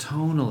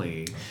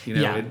tonally,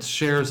 Yeah. it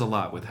shares a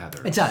lot with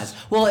Heather. It does.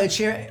 Well, what it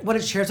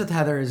shares with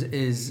Heathers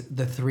is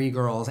the 3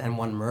 girls and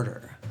 1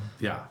 murder.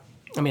 Yeah.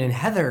 I mean, in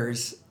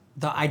Heathers,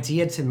 the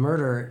idea to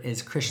murder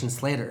is Christian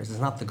Slater's. It's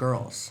not the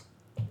girls.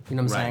 You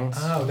know what I'm Right.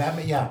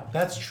 saying?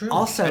 That's true.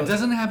 Also, It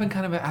doesn't happen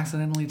kind of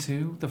accidentally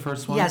too. The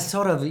first one. yeah,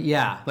 sort of,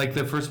 yeah. Like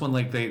the first one,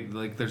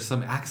 there's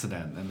some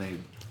accident and they.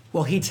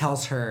 Well, he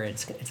tells her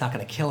it's not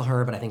going to kill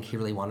her, but I think he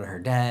really wanted her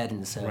dead,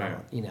 and so Right.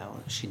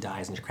 she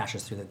dies and she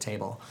crashes through the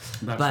table.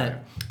 That's but right.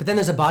 but then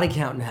there's a body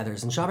count in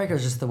Heathers, and Jawbreaker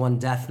is just the one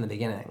death in the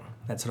beginning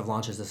that sort of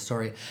launches the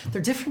story.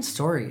 They're different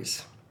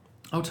stories,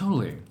 Oh,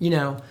 totally.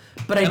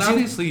 But I And do.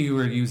 obviously, you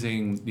were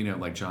using,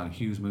 like John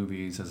Hughes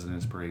movies as an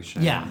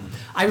inspiration. Yeah,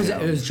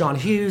 It was John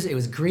Hughes. It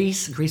was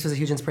Grease. Grease was a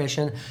huge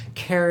inspiration.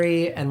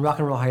 Carrie and Rock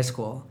and Roll High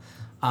School.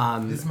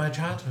 This is my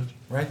childhood,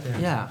 right there.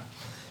 Yeah.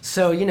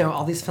 So, you know,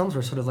 all these films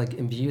were sort of like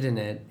imbued in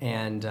it.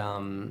 And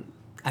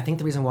I think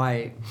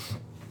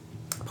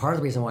part of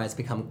the reason why it's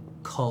become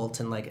cult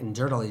and like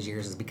endured all these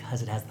years is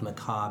because it has the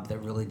macabre, the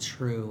really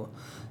true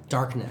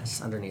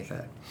darkness underneath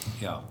it.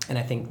 Yeah. And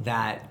I think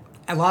that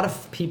a lot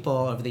of people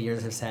over the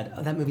years have said,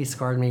 "Oh, that movie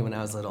scarred me when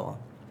I was little."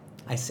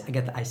 I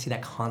see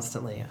that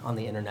constantly on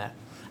the internet.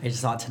 I just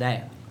saw it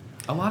today,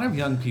 A lot of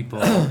young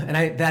people.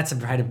 and that's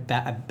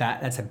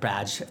a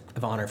badge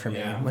of honor for me.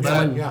 Yeah. When But-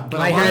 someone, yeah. when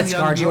But I a hear lot it of young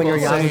scarred you when you're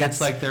people young, say that's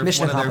it's like they're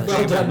mission one of their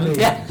accomplished. favorite movies.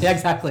 Yeah,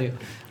 exactly.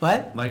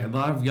 What? Like a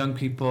lot of young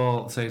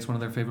people say it's one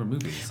of their favorite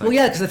movies. Like, Well,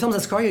 yeah, because the films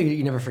that scar you,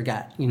 you never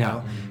forget. You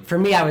know, for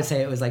me, I would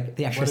say it was like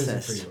The What is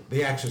Exorcist. it for you?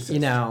 The Exorcist. You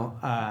know,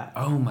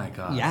 Oh my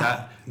god.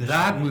 Yeah.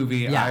 That movie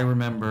Yeah. I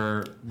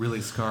remember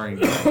really scarring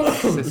my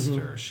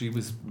sister. She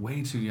was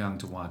way too young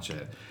to watch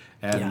it.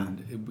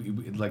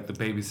 And like the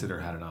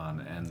babysitter had it on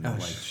and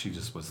like she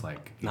just was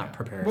like not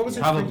prepared. What was it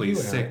for probably you,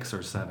 Eric? 6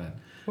 or 7.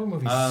 What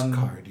movie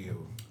scarred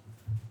you?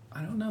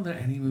 I don't know that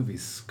any movie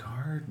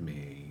scarred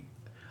me.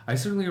 I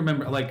certainly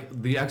remember,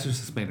 like, The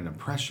Exorcist made an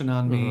impression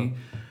on me.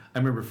 I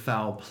remember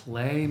Foul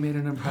Play made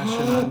an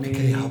impression on me.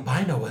 The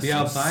albino was The so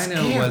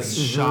albino scary. was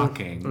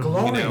shocking. You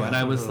Gloria. know, and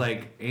I was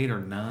like 8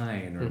 or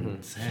 9 or 10.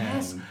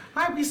 Yes,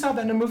 we saw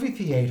that in a movie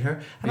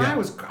theater, and Yeah.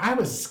 I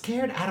was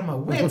scared out of my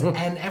wits,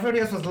 and everybody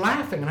else was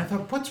laughing, and I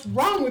thought, what's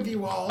wrong with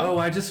you all? Oh,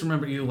 I just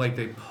remember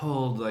they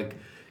pulled, like,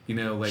 you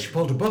know, like She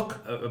pulled a book.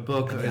 a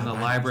book in the albino,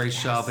 library yes.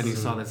 shelf, and you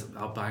saw this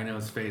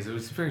albino's face. It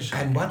was very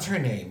shocking. And what's her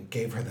name?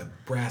 Gave her the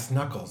brass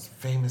knuckles.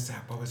 Famous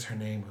what was her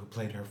name? Who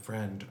played her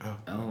friend?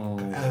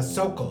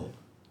 Sokol.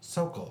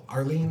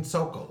 Arlene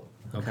Sokol.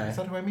 Okay. Is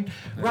that who I mean?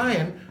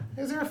 Ryan,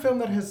 is there a film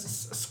that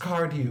has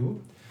scarred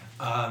you?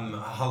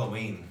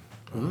 Halloween.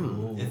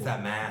 It's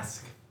that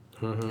mask.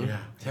 Yeah.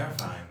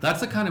 Terrifying.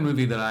 That's the kind of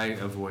movie that I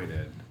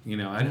avoided. You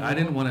know, I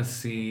didn't want to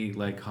see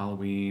like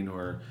Halloween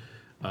or,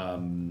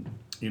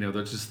 you know,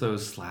 there's just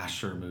those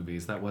slasher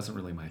movies. That wasn't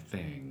really my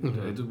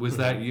thing. Was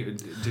that you?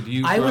 Did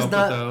you? I grow was up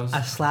not with those?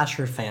 a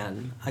slasher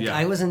fan. Yeah.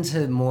 I was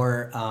into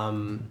more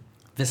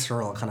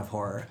visceral kind of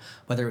horror,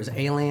 whether it was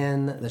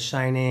Alien, The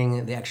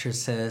Shining, The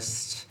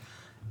Exorcist,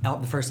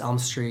 the first Elm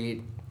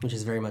Street, which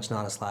is very much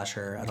not a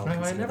slasher. I don't No, I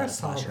consider never that a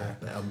saw slasher.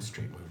 the Elm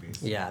Street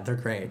movies. Yeah, they're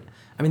great.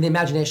 I mean, the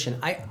imagination.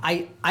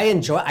 I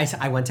enjoy.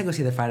 I went to go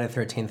see the Friday the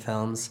 13th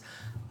films.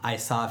 I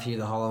saw a few of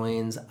the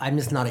Halloweens. I'm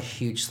just not a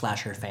huge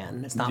slasher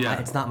fan. It's not Yeah.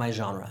 it's not my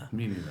genre.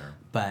 Me neither.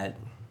 But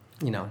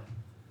you know,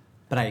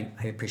 but I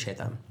appreciate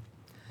them.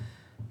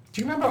 Do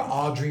you remember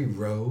Audrey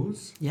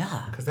Rose?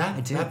 Yeah, Because I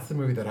do. that's the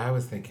movie that I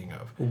was thinking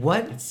of.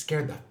 What? It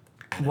scared the...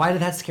 Why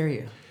did that scare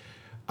you?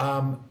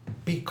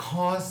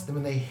 Because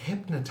when they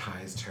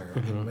hypnotized her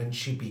and when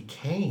she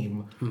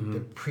became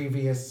the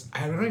previous...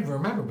 I don't even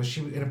remember. Was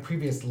she in a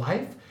previous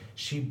life?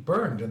 She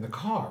burned in the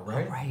car,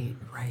 right? Right.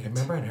 I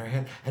remember in her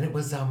head. And it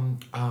was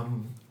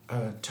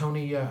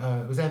Tony...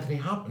 it was Anthony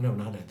Hopkins. No,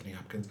 not Anthony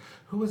Hopkins.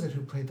 Who was it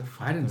who played the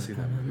father? I didn't see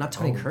that movie. Not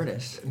Tony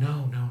Curtis.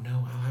 No.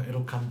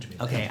 It'll come to me.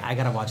 Okay, I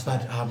gotta watch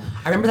that. But,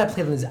 I remember that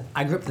played on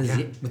I grew up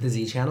with the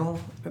Z Channel.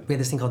 We had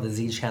this thing called the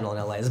Z Channel in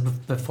LA. This was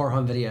before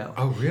home video.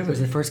 Oh, really? It was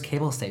the first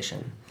cable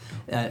station.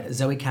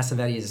 Zoe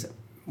Cassavetes,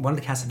 one of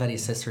the Cassavetes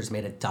sisters,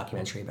 made a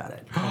documentary about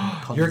it.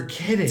 called You're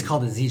kidding. It's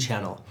called the Z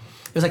Channel.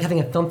 It was like having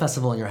a film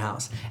festival in your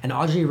house. And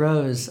Audrey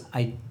Rose,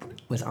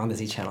 was on the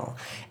Z Channel,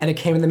 and it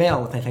came in the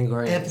mail with my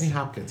Fangoria. Anthony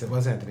Hopkins. It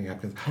was Anthony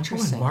Hopkins.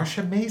 Interesting. Oh, and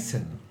Marsha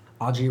Mason.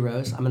 Audrey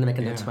Rose. I'm gonna make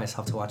a note to Yeah.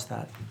 myself to watch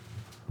that.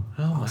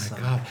 Oh Awesome.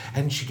 my God!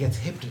 And she gets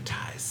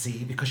hypnotized,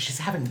 see, because she's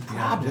having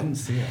problems. didn't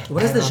see it.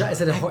 What is And, the genre?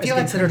 Is it a I is feel it like her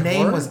considered name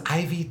horror? was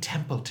Ivy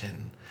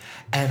Templeton,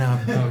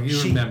 and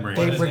you remember it.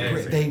 They, What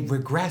is it? they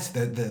regress.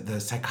 The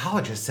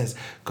psychologist says,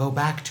 go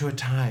back to a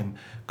time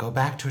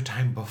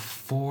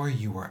before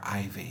you were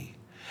Ivy,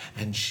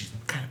 and she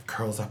kind of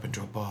curls up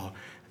into a ball,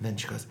 and then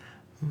she goes,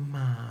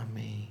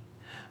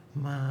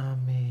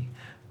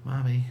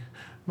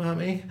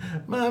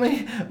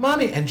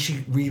 mommy, and she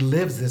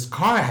relives this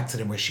car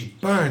accident where she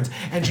burns,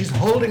 and she's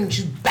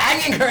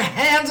banging her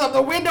hands on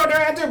the window, and her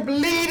hands are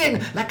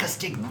bleeding like a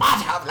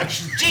stigmata, like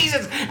she's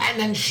Jesus, and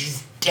then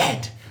she's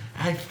dead,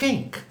 I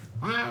think.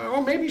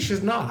 Or maybe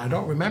she's not. I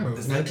don't remember. It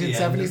was Is that the end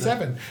of the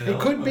 1977. film,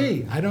 It could or-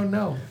 be. I don't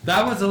know.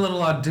 That was a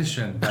little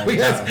audition.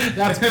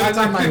 That's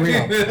on my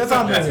reel. That's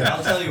on my reel.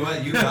 I'll tell you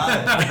what, you got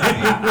it.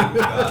 You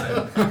got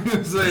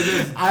it. So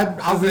this-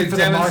 I'll this read is for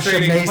the Marsha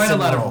demonstrating Mason quite a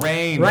lot role. of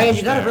range. Ryan,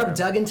 you gotta there. rub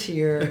Doug into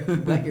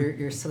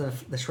your sort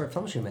of the short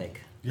films you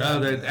make.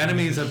 Oh, the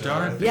enemies of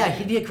Dorothy. Yeah,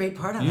 he'd be a great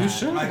part of You that.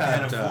 should I have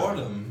can't done. afford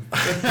them.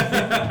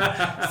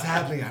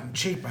 Sadly, I'm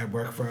cheap. I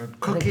work for a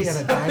cookie and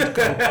a Diet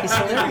Coke. He's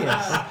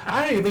hilarious.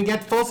 I don't even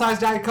get full-size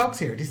Diet Cokes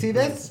here. Do you see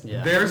this?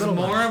 Yeah. There's Little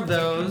more ones. of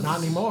those. Not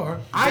anymore.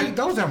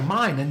 Those are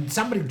mine, and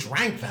somebody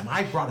drank them.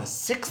 I brought a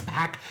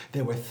 6-pack.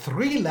 There were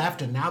 3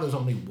 left, and now there's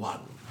only 1.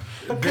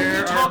 But can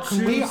There we talk? are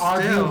Can we 2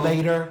 argue still.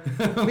 later?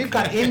 We've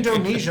got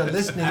Indonesia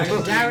listening to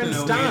Actually, Darren we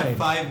Stein. had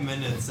 5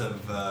 minutes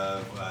of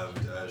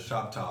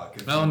shop talk.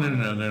 Oh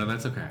no,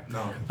 that's okay.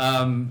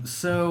 No.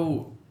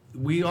 So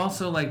we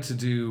also like to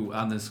do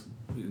on this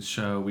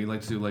show, we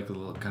like to do like a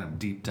little kind of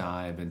deep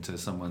dive into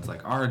someone's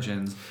like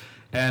origins,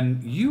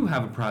 and you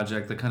have a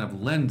project that kind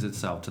of lends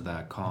itself to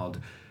that called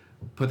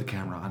 "Put the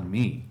Camera on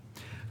Me,"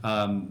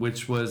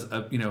 which was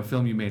a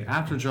film you made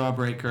after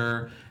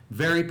Jawbreaker,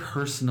 very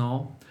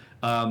personal,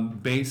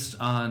 based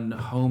on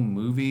home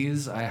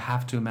movies. I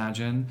have to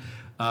imagine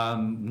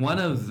one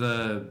of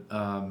the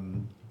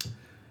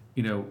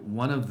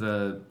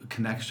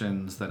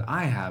connections that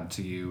I have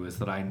to you is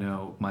that I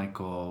know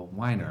Michael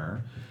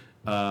Weiner,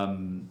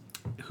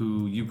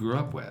 who you grew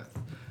up with,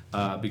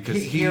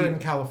 because here in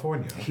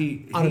California.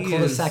 On a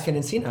cul-de-sac in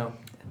Encino.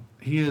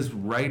 He is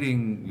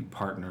writing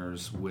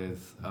partners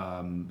with,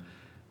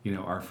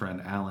 our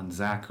friend Alan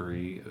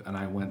Zachary, and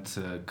I went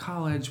to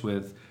college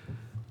with,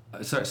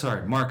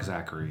 Mark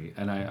Zachary,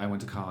 and I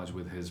went to college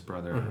with his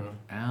brother,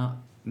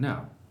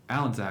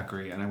 Alan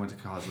Zachary, and I went to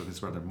college with his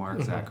brother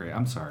Mark Zachary.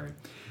 I'm sorry.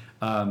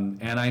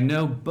 And I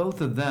know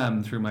both of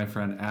them through my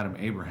friend Adam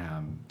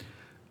Abraham.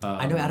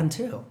 I know Adam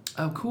too.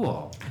 Oh,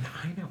 cool. And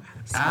I know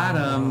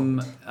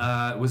Adam.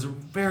 Adam was a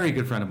very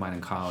good friend of mine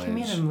in college. He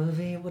made a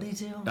movie. What did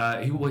he do?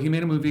 He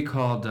made a movie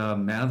called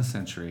Man of the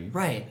Century.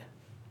 Right.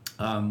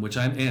 Which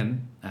I'm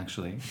in,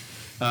 actually.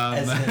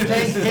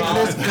 Play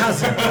Hitler's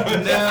cousin.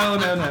 No.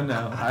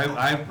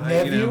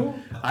 Nephew?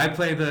 I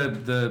play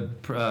the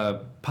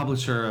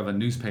publisher of a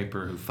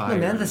newspaper who fires.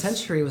 Man of the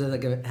Century was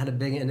had a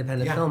big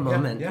independent film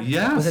moment. Yeah.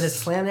 Yes. Was it at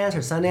Slamdance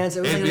or Sundance?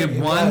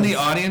 It won the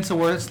audience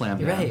award at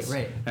Slamdance.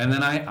 Right. And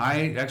then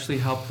I actually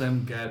helped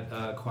them get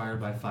acquired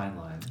by Fine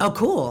Line. Oh,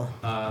 cool.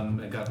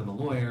 And got them a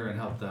lawyer and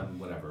helped them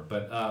whatever.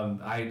 But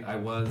I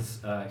was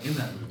in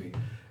that movie,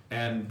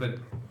 but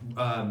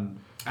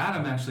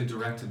Adam actually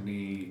directed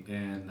me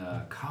in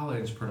a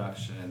college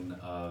production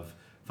of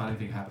Funny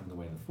Thing Happened in the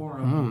Way of the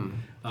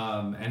Forum.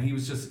 And he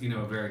was just,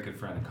 a very good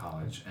friend in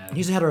college. And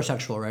He's a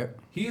heterosexual, right?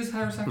 he is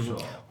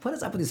heterosexual. What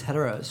is up with these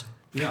heteros?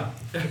 Yeah.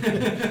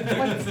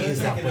 What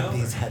is up with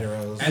these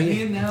heteros? And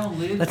he now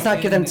lives. Let's not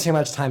give them in too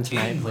much time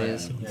tonight, England.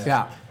 please.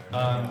 Yeah.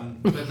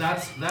 But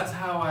that's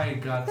how I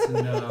got to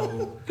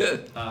know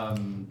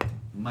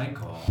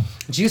Michael.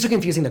 Jews are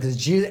confusing though, because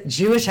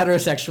Jewish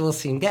heterosexuals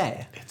seem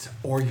gay.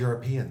 Or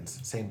Europeans,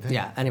 same thing.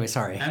 Yeah. Anyway,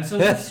 sorry. And so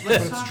let's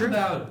talk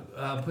about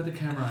Put the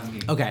Camera on Me.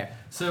 Okay.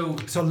 So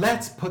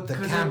let's put the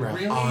 'cause camera it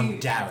really, on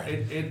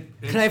Darren.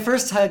 Can I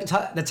first tell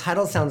the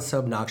title sounds so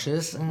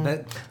obnoxious,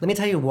 but let me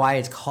tell you why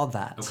it's called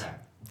that. Okay.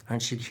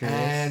 Aren't you curious?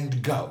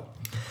 And go.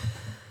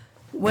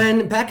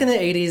 When back in the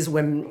 80s,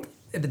 when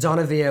at the dawn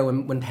of video,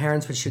 when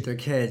parents would shoot their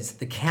kids,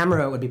 the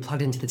camera would be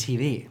plugged into the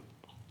TV.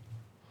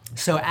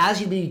 So as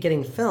you'd be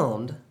getting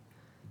filmed,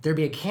 there'd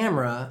be a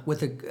camera with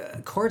the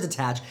cords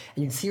attached,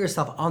 and you'd see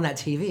yourself on that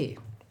TV.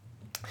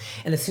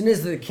 And as soon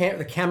as the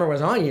camera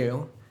was on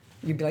you,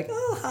 you'd be like,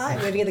 "Oh, hi,"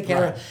 waving at the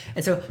camera. Right.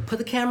 And so, put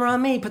the camera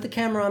on me. Put the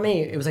camera on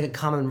me. It was like a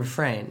common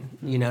refrain.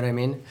 You know what I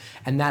mean?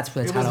 And that's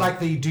where the title. It was like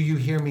the "Do you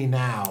hear me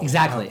now?"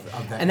 Exactly.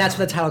 Of that and that's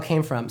where the title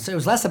came from. So it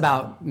was less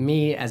about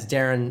me as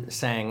Darren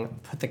saying,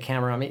 "Put the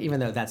camera on me," even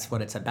though that's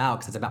what it's about,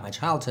 because it's about my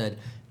childhood.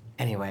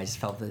 Anyway, I just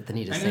felt the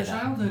need to say that. And your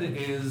childhood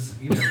is,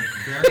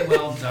 very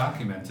well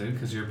documented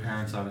because your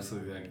parents obviously,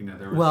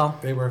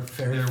 they were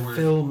very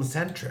film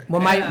centric. Well,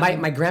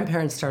 my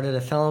grandparents started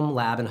a film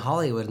lab in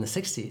Hollywood in the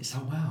 '60s.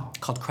 Oh wow!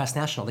 Called Crest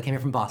National. They came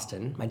here from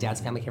Boston. My dad's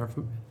family came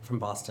from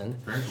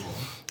Boston. Very cool.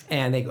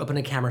 And they opened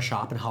a camera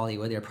shop in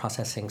Hollywood. They were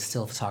processing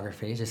still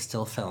photography, just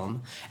still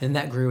film, and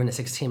that grew into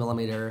 16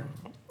 millimeter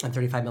and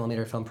 35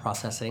 millimeter film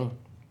processing.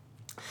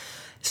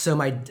 So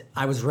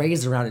I was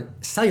raised around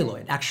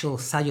celluloid, actual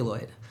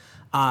celluloid.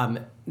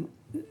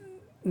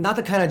 Not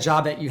the kind of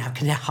job that you have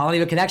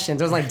Hollywood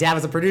connections. It was like dad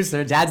was a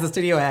producer, dad's the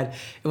studio head.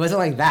 It wasn't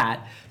like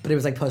that, but it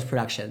was like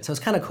post-production. So it's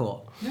kind of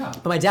cool. Yeah.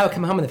 But my dad would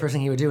come home and the first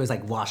thing he would do was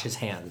like wash his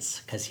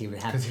hands because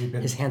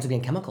his hands would be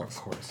in chemicals.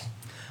 Of course.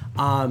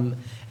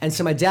 And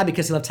so my dad,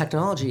 because he loved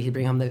technology, he'd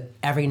bring home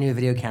every new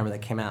video camera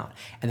that came out.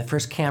 And the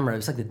first camera, it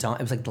was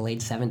like the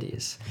late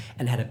 70s.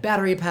 And it had a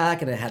battery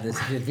pack and it had this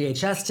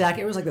VHS jack.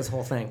 It was like this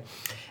whole thing.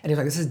 And he was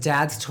like, "This is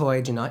dad's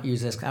toy, do not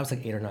use this." I was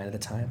like 8 or 9 at the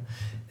time.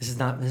 This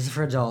is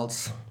for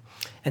adults.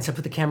 And so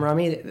put the camera on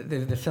me.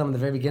 The film in the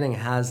very beginning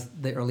has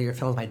the earlier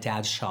films my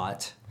dad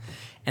shot.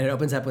 And it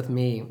opens up with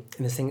me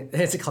in this thing.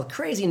 It's called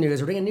Crazy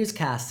News. We're doing a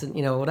newscast and,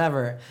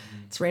 whatever.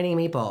 It's raining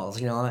meatballs,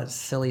 all that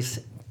silly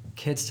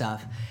kid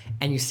stuff.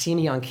 And you see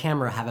me on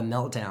camera have a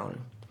meltdown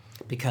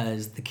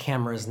because the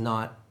camera is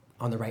not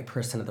on the right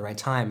person at the right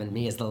time. And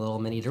me as the little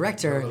mini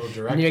director,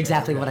 knew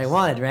exactly what I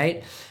wanted,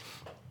 right?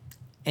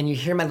 And you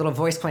hear my little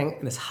voice playing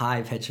in this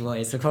high-pitched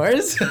voice, of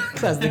course,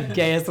 because that's the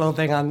gayest little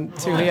thing on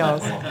 2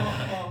 wheels.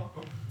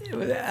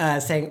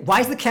 Saying,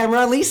 "Why is the camera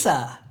on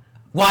Lisa?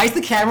 Why is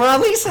the camera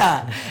on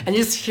Lisa?" And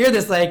you just hear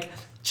this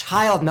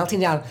child melting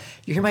down.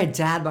 You hear my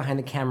dad behind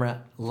the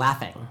camera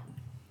laughing.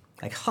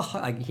 Like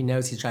he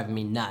knows he's driving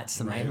me nuts.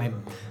 And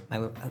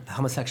my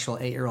homosexual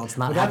 8-year-old's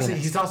not having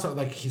this. He's also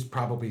he's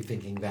probably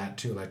thinking that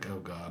too. Like, "Oh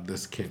God,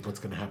 this kid, what's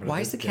going to happen?"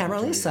 Why is the camera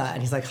on Lisa?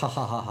 And he's like, "Ha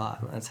ha ha ha."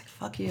 And it's like,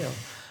 "Fuck you."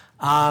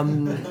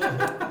 And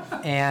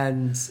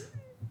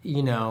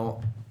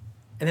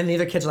then the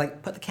other kids are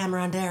like, "Put the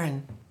camera on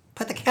Darren.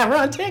 put the camera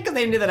on too because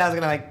they knew that I was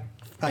gonna like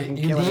fucking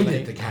You kill needed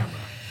everybody. the camera.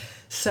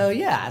 So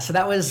yeah, so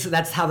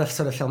that's how the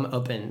sort of film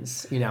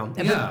opens, you know.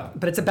 And Yeah.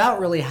 but it's about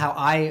really how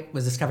I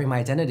was discovering my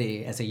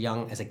identity as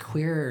a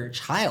queer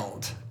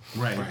child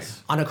Right.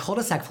 on a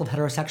cul-de-sac full of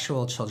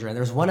heterosexual children.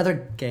 There was one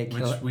other gay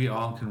kid. Which we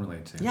all can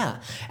relate to. Yeah,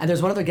 and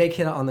there's one other gay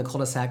kid on the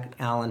cul-de-sac,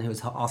 Alan,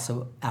 who's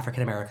also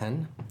African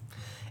American.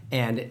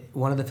 And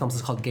one of the films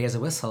is called Gay as a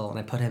Whistle, and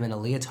I put him in a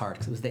leotard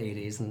because it was the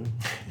 80s, and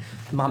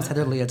moms had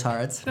their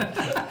leotards.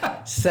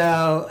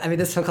 So, I mean,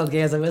 this film called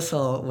Gay as a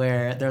Whistle,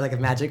 where they're like a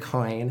magic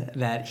coin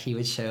that he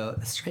would show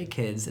straight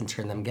kids and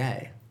turn them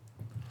gay.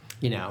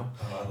 You know?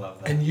 Oh, I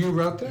love that. And you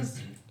wrote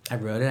this? I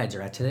wrote it, I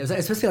directed it. It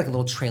was supposed to be like a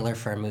little trailer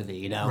for a movie,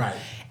 you know? Right.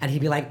 And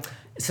he'd be like,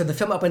 so the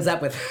film opens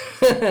up with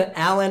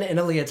Alan in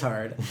a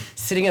leotard,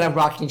 sitting in a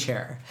rocking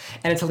chair.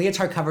 And it's a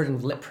leotard covered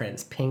in lip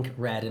prints, pink,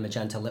 red, and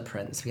magenta lip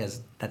prints,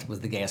 because that was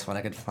the gayest one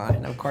I could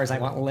find. Of course, I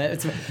want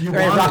lips. It's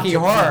very wanted Rocky to-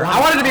 Horror. you I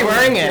wanted to be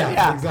wearing it. Yeah,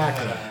 Yeah,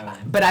 exactly.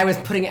 But I was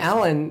putting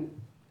Alan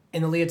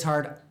in the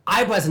leotard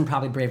I wasn't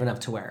probably brave enough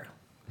to wear.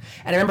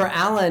 And I remember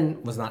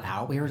Alan was not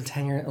out. We were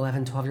 10,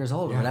 11, 12 years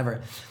old or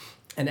whatever.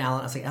 And Alan,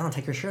 I was like, Alan,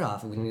 take your shirt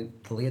off. We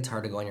need the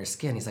leotard to go on your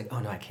skin. He's like, oh,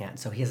 no, I can't.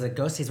 So he's wearing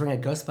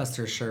a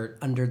Ghostbusters shirt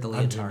under the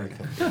leotard.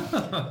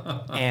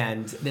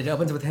 And it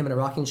opens with him in a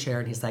rocking chair,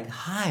 and he's like,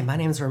 hi, my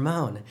name's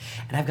Ramon,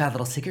 and I've got a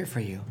little secret for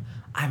you.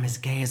 I'm as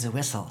gay as a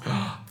whistle.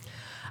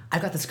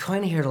 I've got this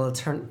coin here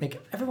to make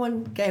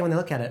everyone gay when they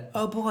look at it.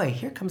 Oh boy,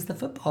 here comes the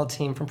football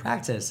team from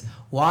practice.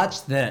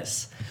 Watch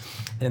this.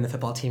 And then the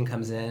football team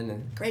comes in,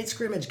 and great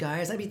scrimmage,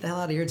 guys. I beat the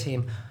hell out of your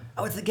team.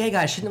 Oh, it's the gay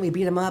guy. Shouldn't we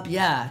beat him up?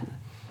 Yeah.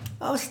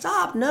 Oh,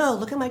 stop. No,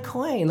 look at my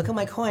coin. Look at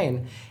my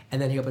coin. And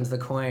then he opens the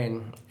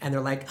coin, and they're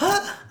like,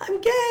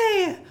 I'm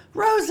gay.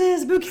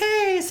 Roses,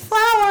 bouquets,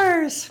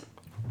 flowers.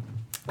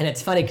 And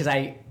it's funny because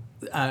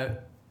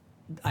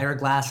Ira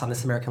Glass on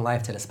This American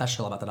Life did a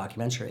special about the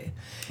documentary.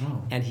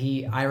 Oh. And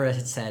Ira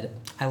had said,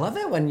 I love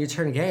it when you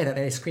turn gay that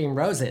they scream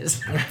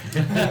roses.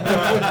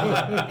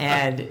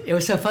 And it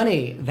was so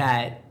funny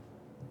that,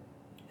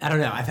 I don't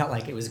know, I felt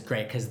like it was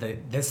great because the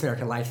This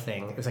American Life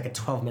thing, it was like a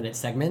 12-minute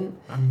segment.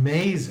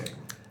 Amazing.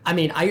 I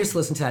mean, I used to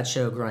listen to that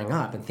show growing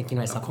up and thinking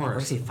to myself, where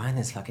does he find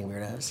these fucking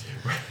weirdos?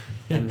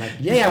 And like,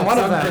 yeah, I'm one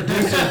of them.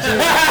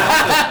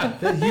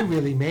 That you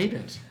really made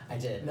it. I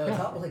did. No, it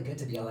felt really good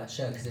to be on that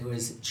show because it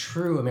was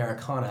true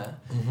Americana.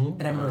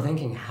 And I remember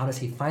thinking, how does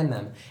he find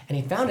them? And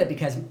he found it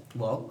because,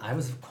 well, I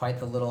was quite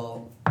the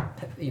little,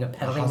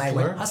 peddling my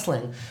way,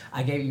 hustling.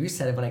 You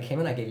said it when I came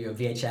in, I gave you a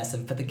VHS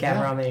and put the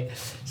camera on me.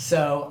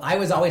 So I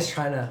was always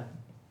trying to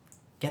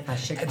get my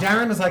shit.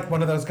 Darren was like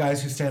one of those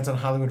guys who stands on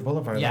Hollywood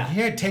Boulevard. Yeah. Like,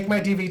 here, take my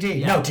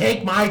DVD. Yeah. No,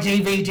 take my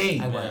DVD.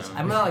 I was.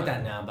 I'm not like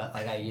that now, but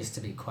like I used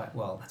to be quite.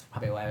 Well, that's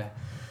probably why I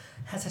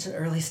had such an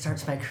early start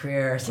to my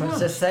career. So much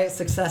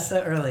success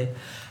so early.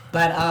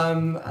 But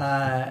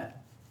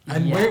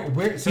And yeah.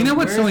 where so You know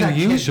what's where so is that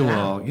kid unusual?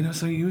 now? You know,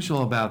 so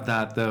unusual about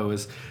that though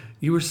is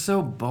you were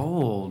so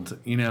bold,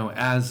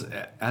 as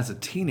a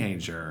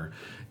teenager,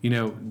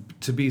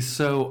 to be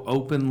so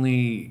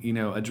openly,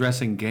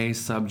 addressing gay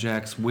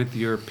subjects with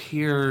your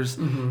peers.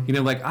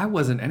 Like I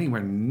wasn't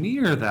anywhere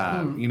near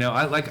that.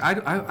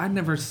 I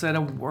never said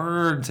a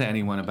word to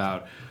anyone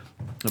about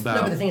No,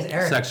 but the thing is,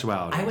 Eric,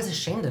 sexuality. I was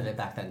ashamed of it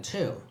back then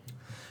too.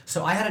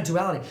 So I had a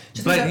duality.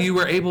 But you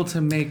were able to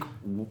make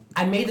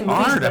I made the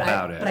movies, art but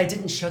about it. But I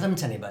didn't show them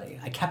to anybody.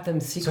 I kept them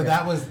secret. So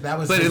that was. But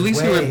his at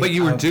least way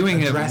you were of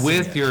doing it addressing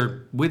with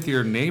it.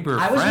 your neighbor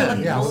I was really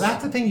friends. Yeah, well,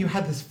 that's the thing. You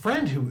had this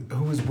friend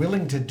who was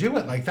willing to do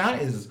it. Like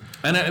that is.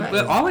 And that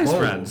but is always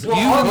bold. friends. Well,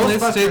 You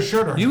Ghostbusters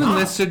should or not.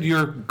 enlisted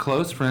your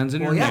close friends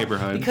in your yeah,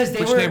 neighborhood. because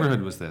they Which were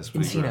neighborhood was this?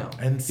 Encino.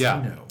 Encino.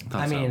 Yeah.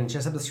 I mean,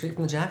 just up the street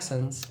from the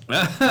Jacksons.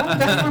 That's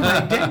where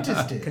my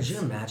dentist is. Could you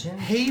imagine?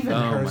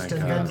 Havenhurst Oh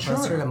and my God.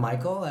 Closer to Ventura.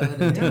 Michael, that would have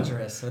been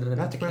dangerous. It would have been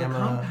That's put the where the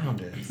camera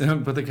compound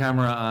is. Put the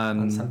camera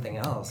on something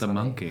else. the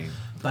monkey.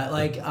 But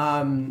like,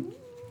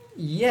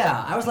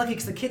 yeah, I was lucky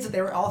because the kids,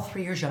 they were all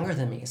 3 years younger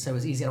than me, so it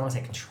was easy. I don't want to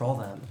say control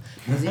them.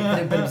 It was,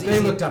 but it was They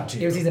easy. looked up to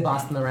you. It was easy to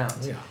boss them around.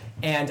 Yeah.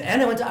 And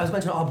I went to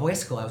an all-boys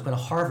school. I was going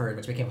to Harvard,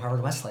 which became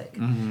Harvard Westlake.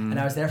 And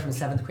I was there from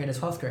 7th grade to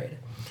 12th grade.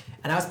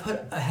 And I was put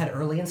ahead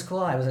early in school.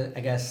 I was, I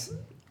guess,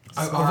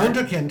 A smart.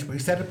 wunderkind. We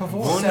said it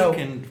before. So,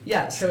 Wunderkind.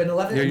 yeah, so in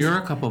 11th... You're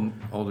a couple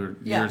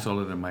Yeah. years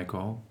older than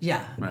Michael.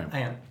 Yeah, Right. I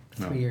am.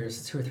 No. 2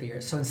 or 3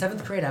 years. So in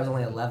 7th grade, I was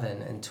only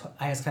 11, and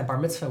my bar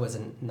mitzvah was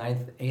in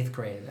 8th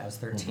grade. I was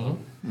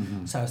 13.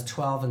 So I was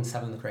 12 in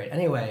 7th grade.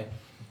 Anyway,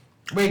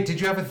 Wait,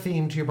 did you have a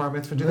theme to your bar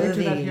mitzvah? Did they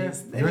do that here?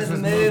 Movies. It was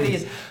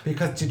movies.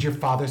 Because did your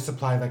father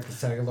supply like the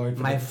celluloid?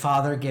 For my the...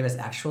 father gave us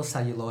actual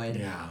celluloid.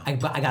 Yeah.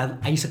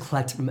 I used to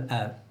collect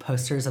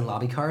posters and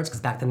lobby cards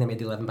because back then they made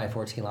the 11 by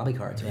 14 lobby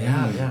cards. Right?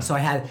 Yeah. So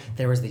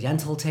there was the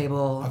Yentl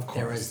table. Of course.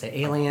 There was the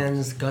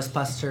Aliens,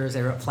 Ghostbusters.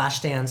 They were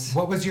Flashdance.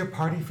 What was your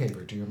party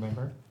favorite? Do you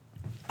remember?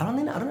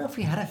 I don't know if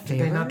we had a Did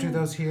favorite. they not do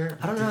those here?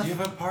 I don't know. Did you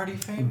have a party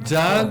favorite?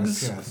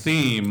 Doug's Yes.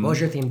 theme What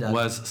was your theme, Doug?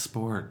 was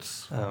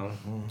sports. Oh,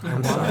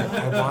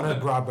 I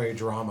wanted Broadway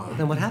drama.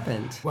 then what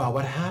happened? Well,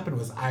 what happened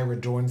was Ira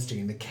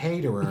Dornstein, the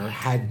caterer,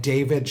 had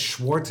David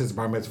Schwartz's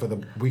bar mitzvah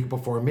the week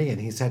before me, and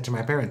he said to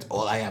my parents,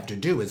 all I have to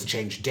do is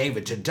change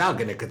David to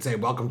Doug, and it could say,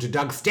 welcome to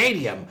Doug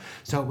Stadium.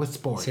 So it was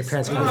sports. So your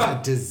parents it got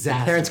was a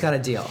disaster. Parents got a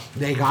deal.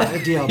 They got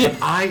a deal, but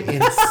I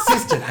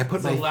insisted. I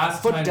put The my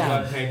last foot time down.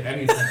 you got paid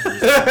any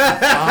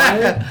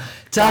attention.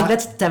 Doug,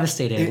 that's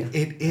devastating.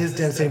 It is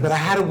devastating, but I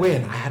had a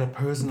win. I had a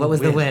personal What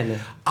was the win?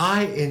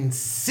 I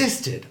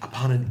insisted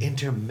upon an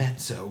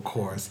intermezzo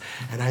course,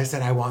 and I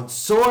said I want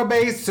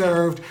sorbet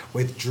served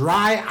with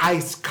dry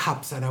ice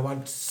cups, and I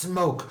want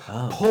smoke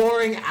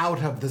pouring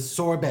out of the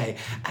sorbet.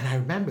 And I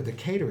remember the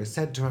caterer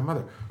said to my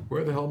mother,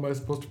 where the hell am I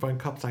supposed to find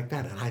cups like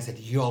that? And I said,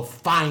 you'll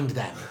find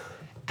them.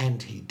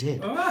 And he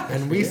did.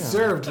 And we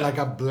served like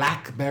a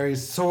blackberry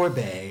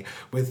sorbet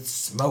with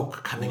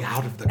smoke coming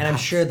out of the And I'm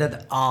cups. sure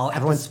that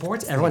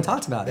everyone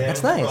talked about it.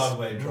 That's There's nice.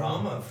 Broadway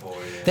drama for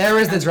you. There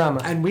is the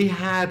drama. And we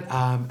had,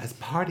 as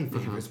party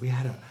favors, we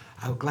had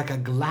like a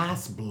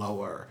glass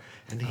blower,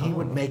 and he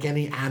would make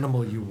any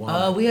animal you want.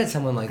 Oh, we had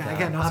someone like that.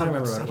 Again, I don't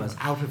remember what it was.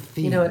 out of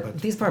theme. You know what? but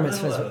These bar lot of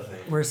mitzvahs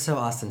things. were so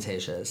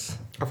ostentatious.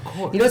 of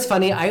course. You know what's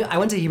funny? I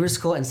went to Hebrew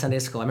school and Sunday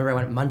school. I remember I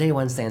went Monday,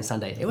 Wednesday, and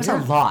Sunday. It was a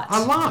lot. A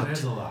lot.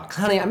 There's a lot.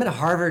 Honey, I'm at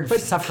Harvard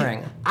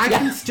suffering. I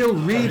can still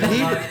read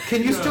Hebrew.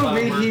 Can you still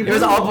read Hebrew? It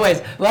was all boys.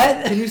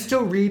 What? Can you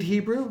still read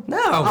Hebrew?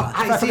 No. I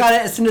I see- forgot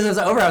it as soon as it was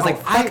over. I was like,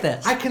 I, fuck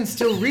this. I can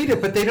still read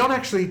it, but they don't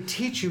actually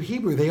teach you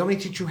Hebrew. They only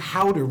teach you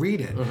how to read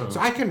it. Mm-hmm. So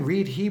I can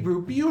read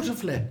Hebrew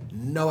beautifully.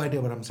 No idea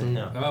what I'm saying.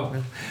 No.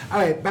 Oh, All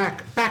right,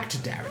 back to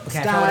Darren. Okay,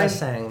 I forgot what I was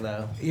Stein, saying,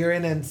 though. you're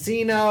in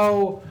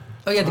Encino.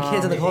 Oh, yeah, the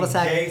kids in the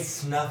cul-de-sac. Gay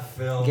snuff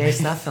film. Gay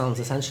snuff films,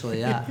 essentially,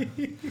 yeah.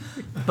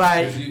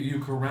 But you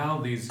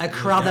corral these. I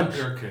corralled them.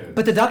 younger kids.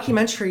 But the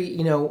documentary,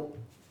 you know,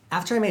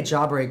 after I made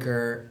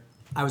Jawbreaker,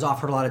 I was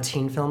offered a lot of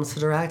teen films to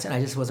direct, and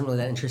I just wasn't really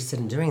that interested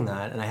in doing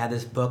that. And I had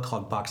this book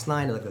called Box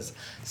 9, like this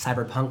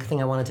cyberpunk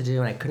thing I wanted to do,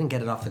 and I couldn't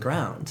get it off the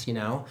ground, you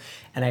know?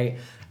 And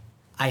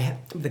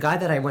the guy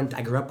that I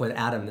grew up with,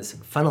 Adam, is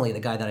funnily the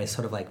guy that I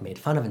sort of like made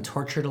fun of and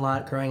tortured a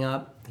lot growing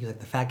up. He was like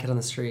the fat kid on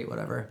the street,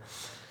 whatever.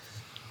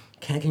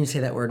 Can you say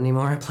that word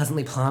anymore?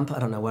 Pleasantly plump? I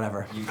don't know,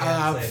 whatever. You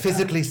can't say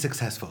Physically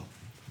successful.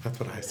 That's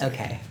what I say.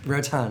 Okay,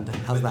 rotund.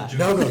 How's that?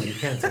 No, you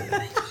can't say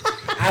that.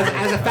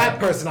 As a fat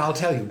person, I'll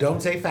tell you,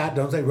 don't say fat,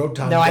 don't say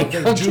rotund, No, don't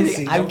say I'm juicy,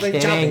 kidding. I'm don't say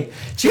kidding. chubby.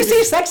 Juicy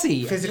is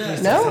sexy. Physically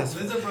No?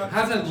 successful. Lizzo Brooke-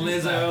 Hasn't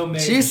Lizzo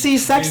made Juicy,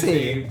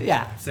 sexy. juicy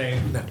Yeah.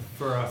 same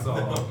for us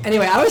all?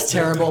 Anyway, I was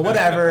terrible.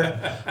 Whatever.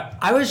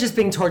 I was just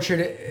being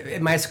tortured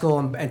at my school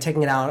and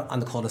taking it out on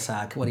the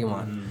cul-de-sac. What do you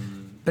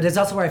want? But it's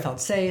also where I felt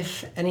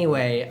safe.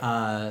 Anyway,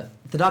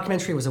 the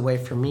documentary was a way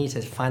for me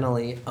to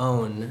finally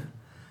own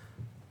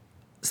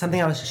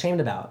something I was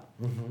ashamed about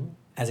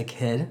as a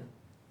kid.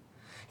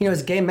 You know,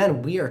 as gay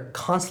men, we are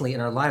constantly in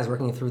our lives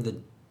working through the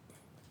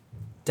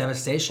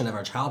devastation of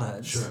our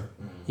childhoods. Sure.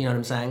 You know what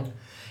I'm saying?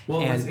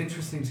 Well, And- what's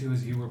interesting too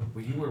is you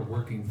were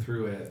working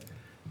through it,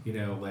 you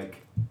know, like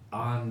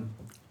on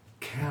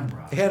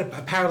camera He had a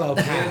parallel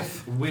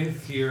path.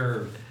 with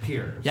your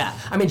peers. Yeah,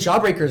 I mean,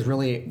 Jawbreakers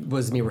really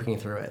was me working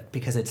through it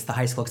because it's the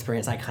high school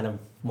experience I kind of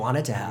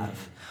wanted to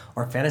have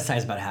or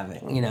fantasize about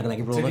having. You know, to like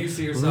Did you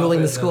see yourself ruling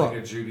the as school. like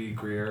a Judy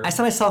Greer? I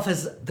saw myself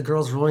as the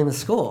girls ruling the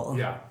school.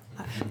 Yeah.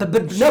 But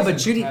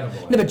She's Judy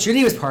incredible. no, but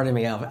Judy was part of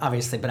me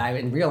obviously. But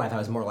in real life I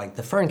was more like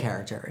the Fern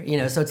character. You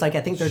know, so it's like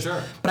I think there's.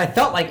 Sure. But I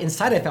felt like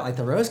inside I felt like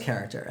the Rose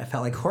character. I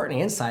felt like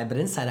Courtney inside, but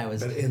inside I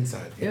was. But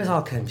inside. It was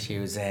all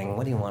confusing.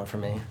 What do you want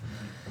from me?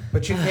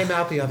 But you came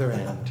out the other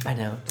end, I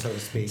know. so to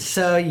speak.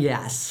 So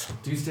yes,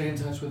 Do you stay in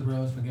touch with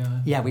Rose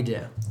McGowan? yeah, we do.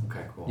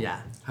 Okay, cool. Yeah.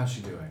 How's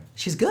she doing?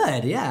 She's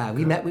good. Yeah,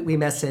 we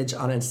message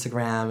on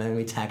Instagram and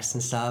we text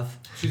and stuff.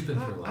 She's been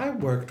through a lot. I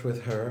worked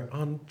with her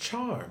on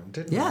Charm,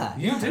 didn't Yeah.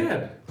 You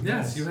did.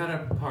 Yes, you had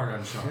a part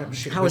on Charm.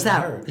 I? How was with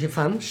that? her. Was it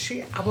fun?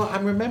 Well,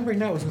 I'm remembering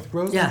now. It was with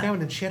Rose Yeah.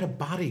 McGowan, and she had a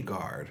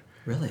bodyguard.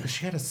 Really?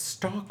 She had a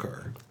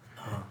stalker.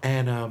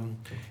 And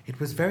it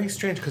was very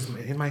strange because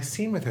in my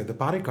scene with her, the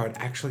bodyguard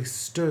actually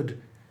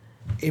stood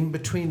in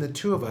between the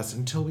two of us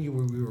until we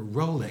were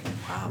rolling.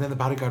 Wow. And then the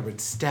bodyguard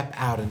would step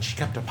out and she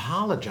kept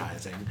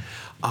apologizing.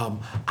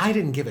 I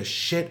didn't give a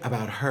shit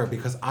about her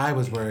because I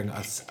was wearing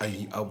a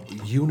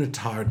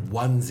unitard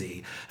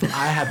onesie. And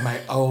I had my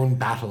own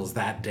battles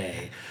that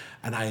day.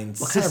 And I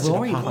insisted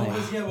role were you upon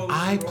playing? What was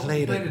I the role?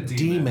 played You a played a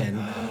demon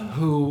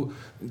who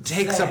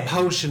takes a Say.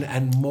 potion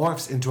and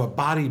morphs into a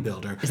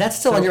bodybuilder. Is that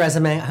still on your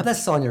resume? I hope that's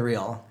still on your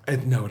reel.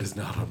 No, it is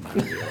not on my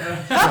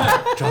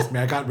reel. Trust me,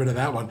 I got rid of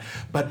that one.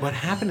 But what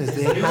happened is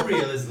they New had,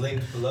 reel is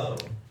linked below.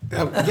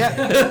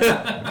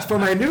 for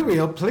my new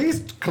reel,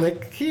 please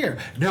click here.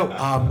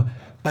 No,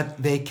 but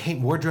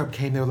wardrobe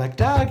came, they were like,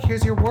 Doug,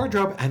 here's your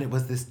wardrobe. And it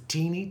was this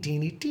teeny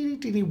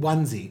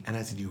onesie. And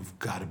I said, you've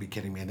got to be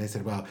kidding me. And they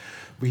said, well,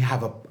 we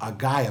have a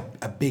guy,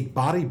 a big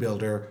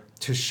bodybuilder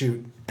to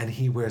shoot, and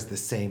he wears the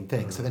same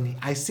thing. So then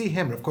I see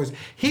him, and of course,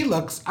 he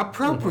looks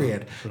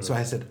appropriate. So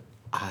I said,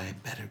 I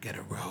better get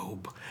a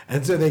robe.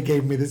 And so they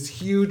gave me this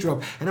huge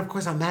robe. And of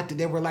course, on that day,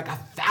 there were like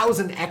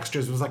 1,000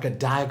 extras. It was like a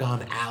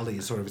Diagon Alley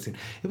sort of a scene.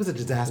 It was a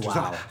disaster.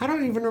 Wow. So I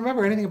don't even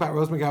remember anything about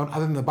Rose McGowan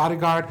other than the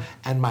bodyguard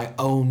and my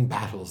own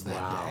battles that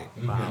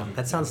day. Wow,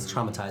 that sounds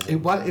traumatizing. It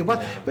was,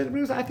 but it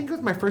was, I think it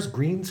was my first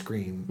green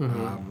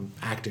screen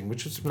acting,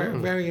 which was very,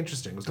 very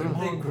interesting. It was a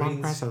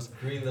long process.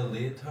 Green the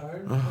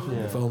leotard?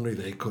 If only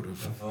they could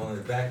have. If only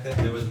back then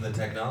there wasn't the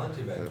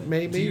technology back then.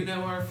 Maybe. Do you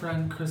know our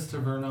friend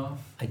Krista Vernoff?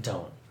 I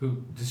don't.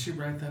 Who did she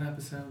write that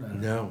episode? I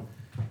don't know. No.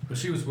 But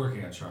she was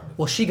working on Charmed.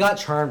 Well, she got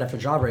charmed after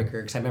Jawbreaker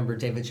because I remember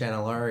David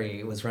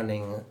Janellari was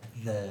running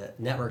the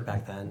network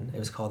back then. It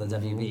was called the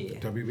WB.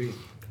 WB.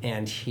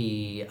 And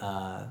he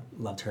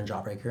loved her in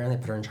Jawbreaker, and they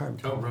put her in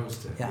Charmed. Oh, Rose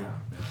did. Yeah. Yeah.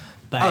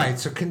 But All right,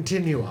 so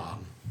continue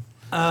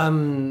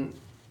on.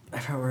 I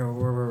forgot where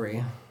were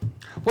we?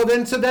 Well,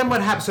 then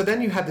what happened? So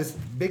then you had this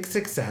big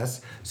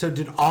success. So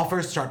did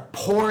offers start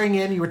pouring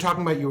in? You were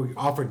talking about you were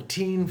offered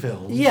teen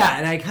films. Yeah,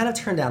 and I kind of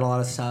turned down a lot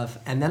of stuff,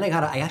 and then I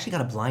actually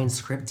got a blind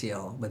script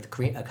deal with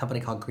a company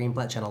called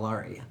Greenblatt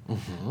Janellari,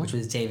 which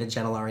was David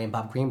Janellari and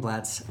Bob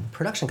Greenblatt's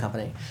production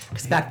company.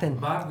 Because back then,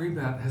 Bob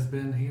Greenblatt has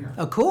been here.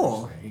 Oh,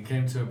 cool. He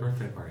came to a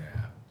birthday party I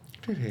had.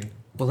 Did he?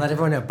 we'll let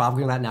everyone know Bob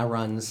Greenblatt now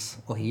runs.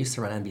 Well, he used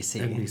to run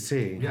NBC.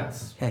 NBC.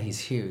 Yes. Yeah, he's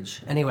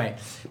huge. Anyway,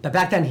 but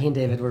back then he and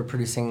David were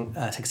producing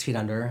 6 Feet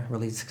Under,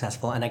 really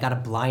successful, and I got a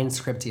blind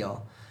script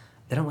deal.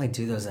 They don't really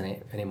do those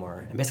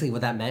anymore. And basically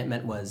what that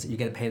meant was you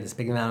get paid this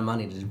big amount of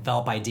money to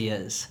develop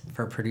ideas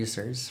for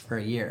producers for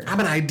a year. I'm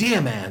an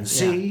idea man,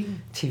 see?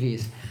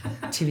 Yeah.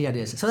 TV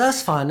ideas. So that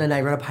was fun, and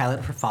I wrote a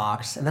pilot for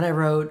Fox, and then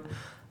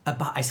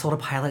I sold a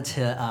pilot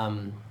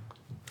to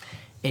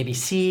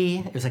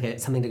ABC. It was like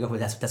something to go with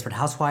Desperate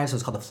Housewives. It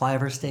was called The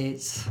Flyover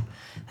States.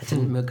 That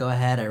didn't go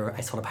ahead.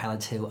 I sold a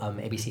pilot to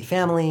ABC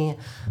Family.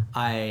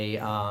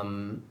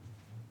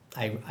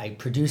 I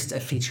produced a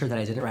feature that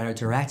I didn't write or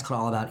direct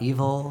called All About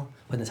Evil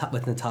with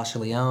Natasha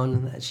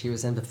Lyonne that she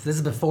was in. This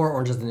is before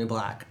Orange is the New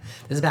Black.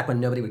 This is back when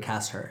nobody would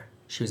cast her.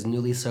 She was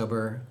newly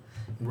sober,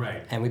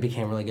 Right. and we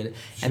became really good.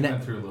 She and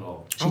went through a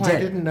little. She I did.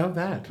 didn't know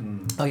that.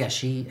 Oh yeah,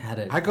 she had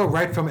a. I go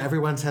right from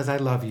Everyone Says I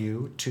Love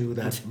You to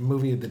that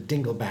movie, the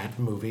Dinglebat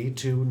movie,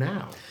 to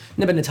now.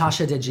 No, but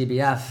Natasha did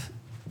GBF.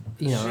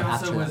 You know, She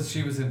after also that. was.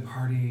 She was in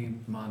Party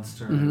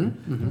Monster,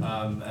 Mm-hmm,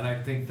 and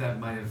I think that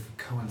might have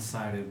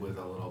coincided with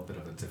a little bit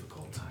of a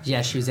difficult time.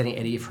 Yeah, she was dating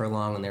Eddie for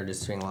long, and they were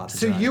just doing lots of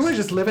So drugs. you were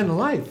just living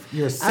life.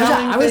 You're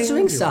selling I was things,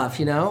 doing you- stuff,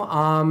 you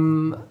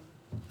know,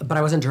 but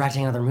I wasn't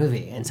directing another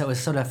movie, and so it was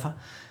sort of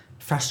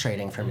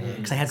frustrating for me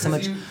because I had so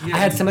much. I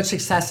had so much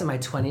success in my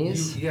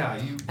 20s. You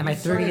And my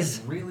started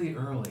 30s really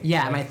early.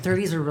 Yeah, Like, my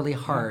 30s were really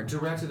hard.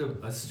 Directed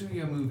a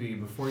studio movie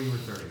before you were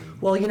 30.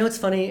 Well, you know what's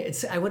funny?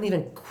 I wouldn't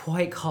even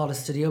quite call it a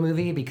studio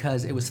movie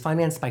because it was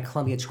financed by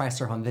Columbia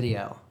TriStar Home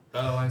Video.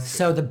 Oh, I see.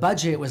 So the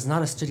budget was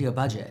not a studio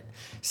budget.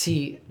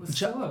 See, It was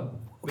still a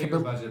bigger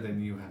but- budget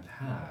than you had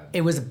had. It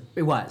was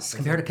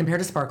compared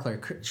to Sparkler.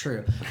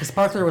 True, the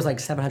Sparkler was like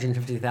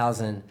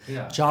 750,000.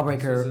 Yeah.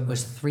 Jawbreaker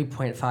was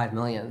 3.5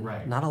 million.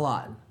 Right. Not a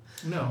lot.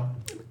 No.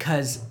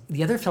 Because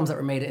the other films that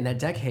were made in that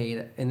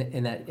decade,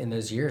 in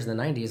those years in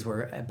the 90s,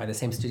 were by the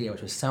same studio,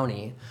 which was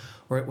Sony,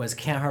 where it was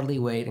Can't Hardly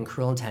Wait and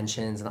Cruel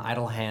Intentions and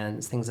Idle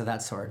Hands, things of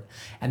that sort.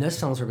 And those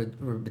films were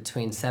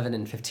between 7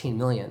 and 15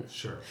 million.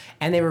 Sure.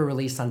 And they were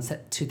released on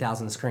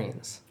 2,000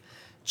 screens.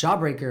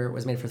 Jawbreaker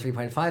was made for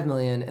 3.5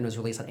 million and was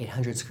released on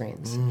 800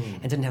 screens.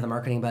 And didn't have the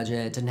marketing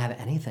budget, didn't have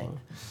anything.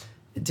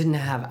 It didn't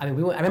have, I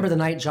remember the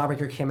night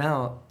Jawbreaker came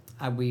out,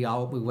 we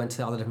went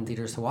to all the different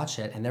theaters to watch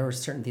it, and there were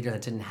certain theaters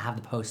that didn't have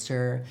the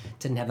poster,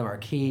 didn't have the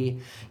marquee.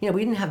 You know,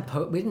 we didn't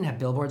have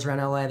billboards around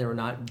LA. There were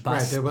not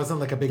bus. Right, there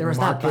wasn't like a big there was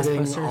not bus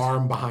marketing posters.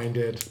 arm behind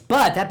it.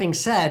 But that being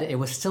said, it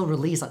was still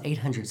released on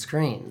 800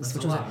 screens,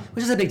 That's a lot.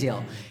 which is a big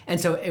deal. And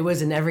so it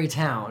was in every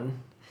town.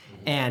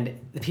 And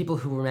the people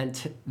who were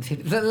meant to,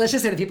 let's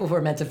just say the people who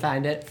were meant to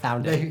find it,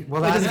 found it.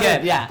 Well, which is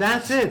good, yeah.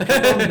 That's it.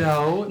 People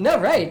know. No,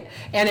 right.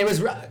 And it was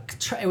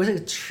a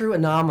true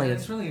anomaly. And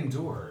it's really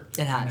endured.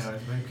 It has. You know,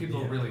 I mean,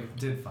 people really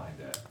did find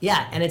it.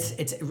 Yeah, and it's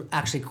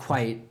actually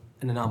quite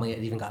an anomaly it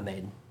even got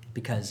made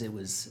because it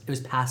was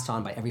passed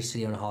on by every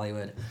studio in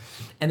Hollywood,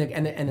 and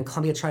the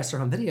Columbia TriStar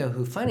Home Video,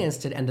 who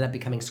financed it, ended up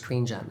becoming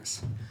Screen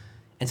Gems,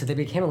 and so they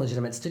became a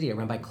legitimate studio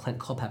run by Clint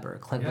Culpepper.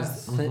 Clint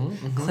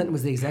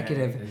was the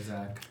executive. Okay,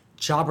 exactly.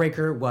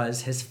 Jawbreaker was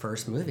his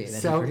first movie that he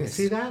So produced.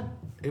 see that?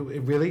 It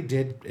really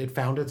did. It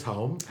found its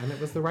home, and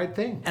it was the right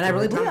thing. And I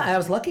really believe I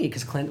was lucky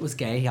because Clint was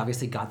gay. He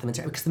obviously got the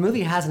material because the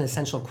movie has an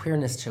essential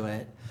queerness to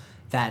it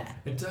that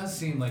It does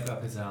seem like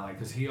up his alley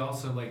because he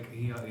also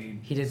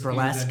He did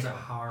burlesque. He was into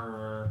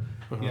horror.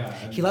 Yeah.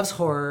 and- he loves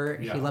horror.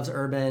 Yeah. He loves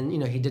urban. You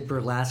know, he did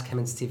burlesque. Him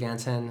and Steve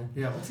Anton.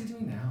 Yeah. What's he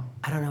doing now?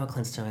 I don't know what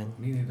Clint's doing.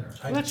 Me neither.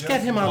 Let's get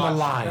him on the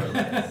line.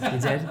 You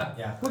did?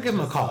 Yeah. We'll give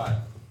him a call.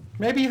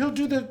 Maybe he'll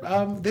do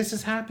the This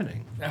Is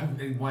Happening.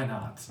 Why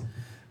not?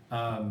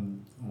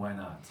 Why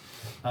not?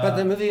 But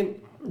the movie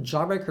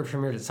Jawbreaker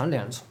premiered at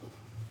Sundance.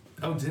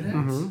 Oh, did it?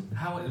 Mm-hmm.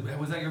 How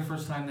was that your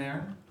first time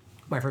there?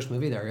 My first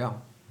movie there, yeah.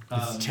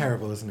 It's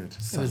terrible, isn't it?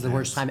 It was the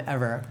worst time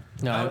ever.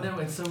 No, Oh, no,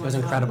 it's so it was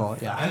much incredible. fun.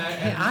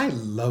 Yeah. I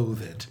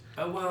loathe it.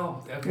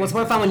 Well, okay. Well, it's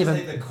more fun when you've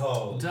Say the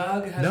cold.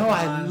 Doug has No,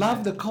 I gone-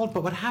 love the cold,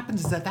 but what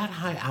happens is at that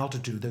high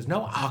altitude, there's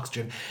no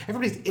oxygen.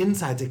 Everybody's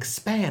insides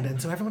expand,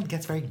 and so everyone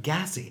gets very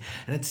gassy,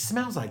 and it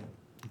smells like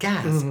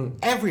gas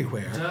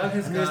everywhere. Doug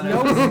has And there's gone no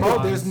out remote,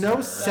 once. there's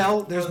no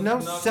cell, there's no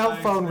was not cell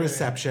my phone experience.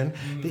 reception.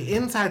 The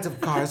insides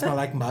of cars smell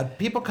like mud.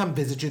 People come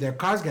visit you, their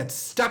cars get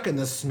stuck in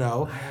the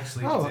snow. I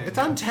actually Oh, did it's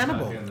get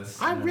untenable. stuck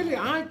in the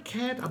I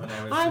can't. when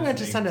I was I went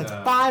to visiting Sundance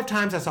Doug. 5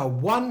 times. I saw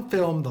one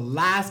film the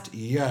last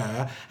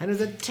year, and it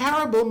was a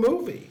terrible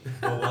movie.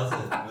 What was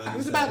it? It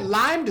was about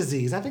Lyme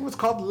disease. I think it was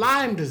called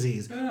Lyme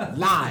disease.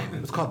 Lyme.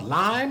 It was called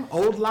Lyme,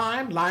 old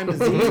Lyme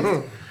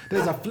disease.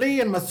 There's a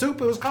flea in my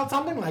soup. It was called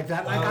something like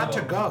that. And I got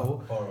to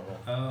go. Horrible.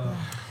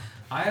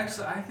 I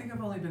think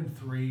I've only been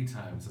 3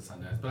 times to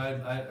Sundance,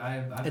 but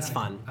I've It's had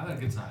fun. I've had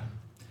a good time.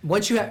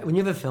 When you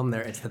have a film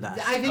there, it's the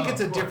best. I think Oh, it's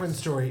a of course. different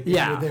story if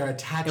Yeah. you're there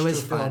attached It was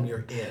to a film fun.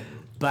 you're in.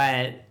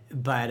 But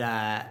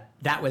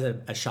that was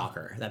a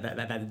shocker that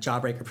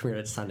Jawbreaker premiered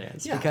at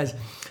Sundance Yeah. because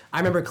I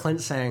remember Clint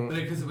saying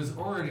Because it was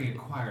already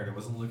acquired, it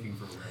wasn't looking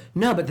for it.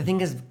 no, but the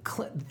thing is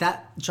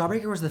that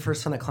Jawbreaker was the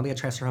first film that Columbia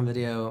TriStar Home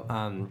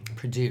Video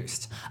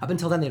produced. Up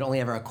until then, they'd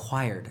only ever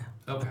acquired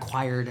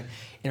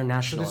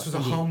international. This was a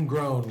indie.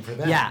 homegrown for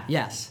them. Yeah,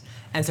 yes.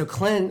 And so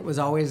Clint was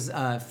always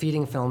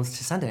feeding films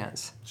to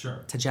Sundance. Sure.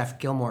 To Jeff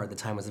Gilmore at the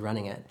time was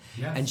running it.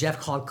 Yes. And Jeff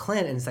called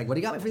Clint and was like, "What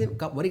do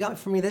you got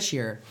for me this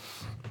year?"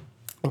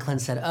 And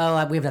Clint said,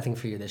 "Oh, we have nothing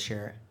for you this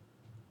year."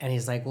 And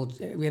he's like, "Well,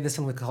 we have this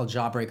thing called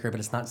Jawbreaker, but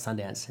it's not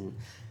Sundance." And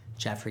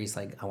Jeffrey's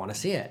like, "I want to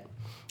see it."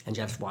 And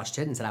Jeff watched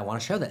it and said, "I want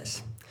to show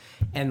this."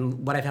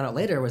 And what I found out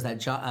later was that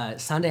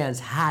Sundance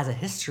has a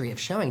history of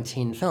showing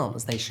teen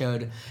films. They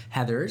showed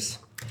Heathers.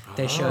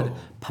 They showed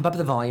Pump Up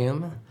the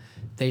Volume.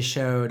 They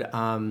showed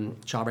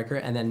Jawbreaker,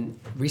 and then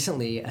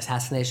recently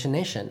Assassination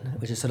Nation,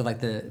 which is sort of like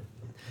the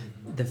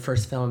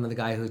first film of the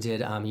guy who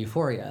did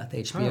Euphoria,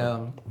 the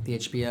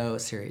HBO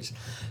series.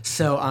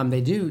 So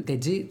they did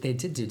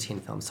do teen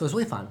films. So it was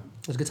really fun.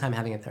 It was a good time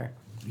having it there.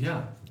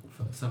 Yeah,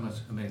 so much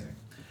amazing.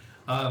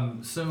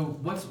 So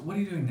what are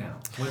you doing now?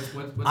 What's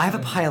I have a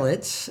going on?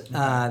 pilot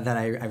that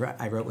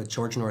I wrote with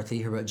George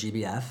Northey, who wrote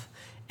GBF,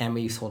 and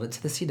we sold it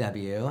to the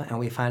CW, and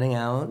we're finding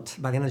out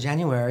by the end of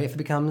January if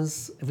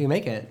we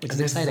make it, which is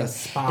this is a exciting.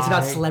 spy- It's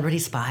about celebrity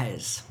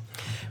spies.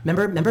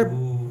 Remember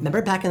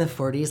back in the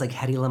 40s, like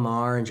Hedy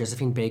Lamarr and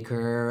Josephine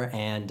Baker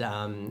and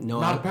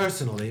Noel. Not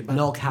personally, but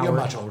Noel Coward. you're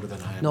much older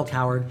than I am. Noel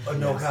Coward. Oh,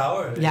 no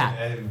Coward.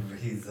 Yeah.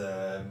 He's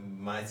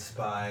my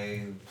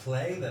spy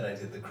play that I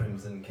did, The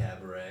Crimson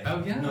Cabaret.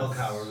 Oh, yes. Noel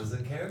Coward was a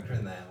character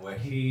in that, where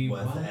He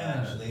was was.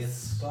 actually a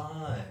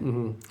spy.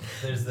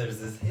 There's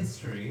this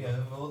history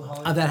of old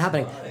Hollywood Of that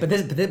happening.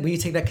 spies. But we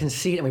take that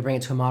conceit and we bring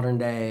it to a modern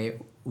day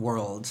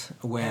world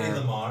where.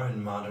 Hedy Lamarr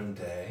in modern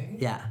day.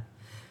 Yeah.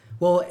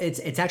 Well, it's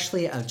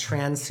actually a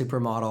trans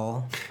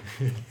supermodel,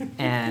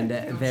 and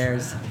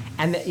there's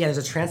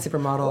a trans Oh,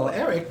 supermodel,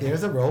 Eric,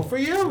 there's a role for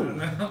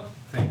you.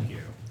 Thank you.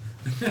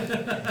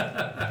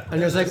 and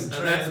there's like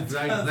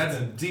That's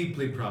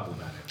deeply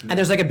problematic. and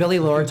there's like a Billie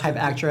Lourd type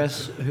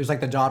actress who's like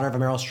the daughter of a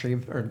Meryl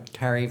Streep or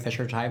Carrie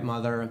Fisher type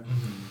mother,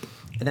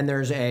 and then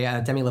there's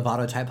a Demi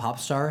Lovato type pop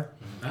star.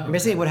 And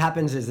basically, what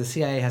happens is the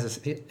CIA has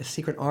a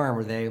secret arm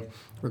where they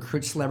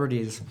recruit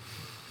celebrities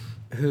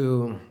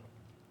who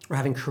are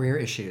having career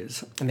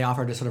issues, and they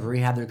offer to sort of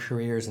rehab their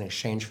careers in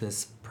exchange for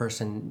this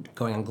person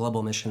going on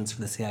global missions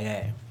for the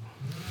CIA.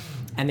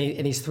 And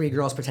these 3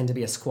 girls pretend to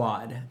be a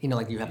squad. You know,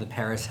 like you have the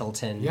Paris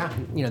Hilton. Yeah.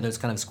 You know, those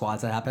kind of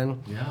squads that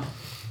happen. Yeah.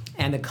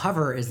 And the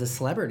cover is the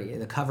celebrity.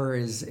 The cover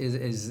is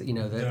you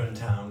know They're the in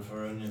town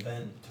for an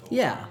event.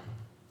 yeah.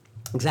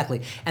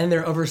 Exactly. And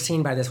they're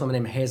overseen by this woman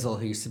named Hazel,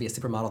 who used to be a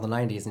supermodel in the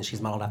 90s, and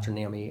she's modeled after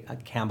Naomi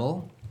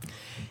Campbell.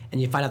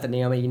 And you find out that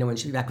Naomi, you know,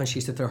 back when she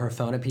used to throw her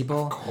phone at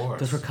people, course.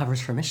 those were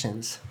covers for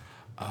missions.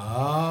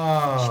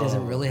 Oh. She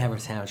doesn't really have her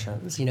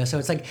tantrums, you know. So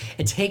it's like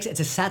it's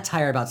a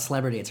satire about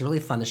celebrity. It's really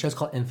fun. The show's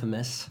called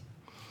Infamous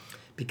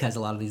because a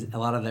lot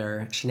of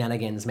their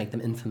shenanigans make them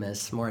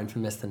infamous, more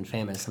infamous than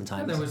famous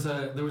sometimes.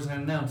 There was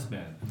an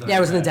announcement. that Yeah, it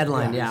was in the I read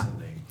deadline, yeah.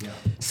 recently. Yeah.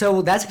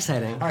 So that's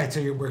exciting. All right,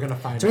 so we're gonna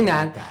find Doing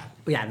out that,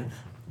 about yeah.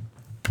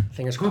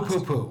 Fingers Poo crossed.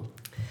 poo poo.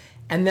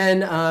 And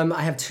then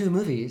I have 2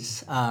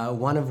 movies.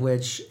 One of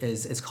which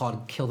is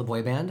called Kill the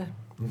Boy Band,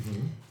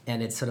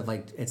 and it's sort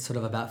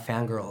of about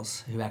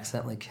fangirls who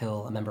accidentally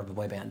kill a member of a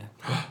boy band,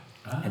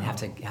 and have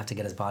to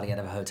get his body out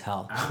of a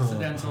hotel.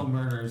 Accidental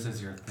murders is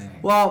your thing.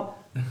 Well,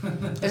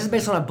 this is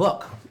based on a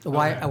book, a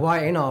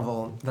Okay. YA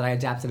novel that I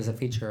adapted as a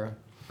feature.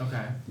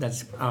 Okay.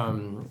 That's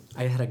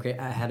I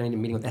had a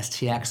meeting with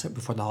STX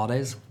before the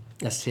holidays,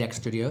 STX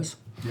Studios.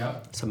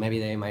 Yep. So maybe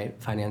they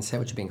might finance it,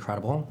 which would be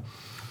incredible.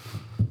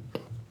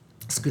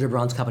 Scooter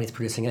Braun's company's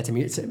producing it.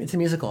 It's a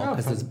musical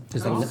because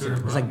there's Scooter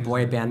like Braun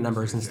boy is band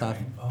numbers and stuff.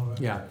 Oh, right.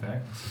 Yeah. Okay.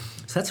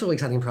 So that's a really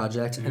exciting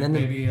project. And then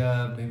Maybe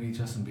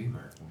Justin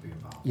Bieber will be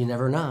involved. you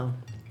never know.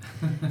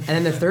 And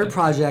then the third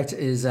project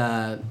is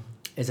a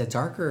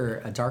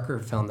darker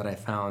film that I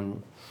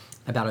found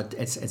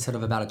it's sort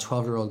of about a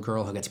 12-year-old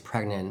girl who gets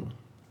pregnant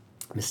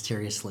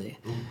mysteriously.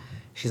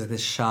 She's like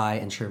this shy,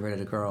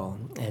 introverted girl,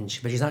 but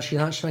she's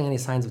not showing any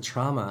signs of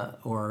trauma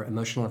or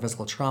emotional or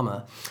physical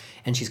trauma,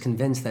 and she's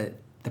convinced that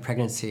the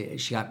pregnancy,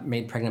 she got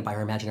made pregnant by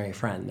her imaginary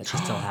friend that she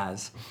still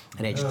has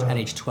at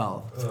age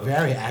 12. It's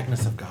very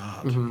Agnes of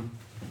God.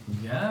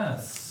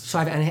 Yes. So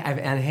I have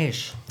Anne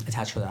Heche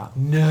attached to that.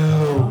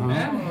 No.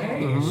 Anne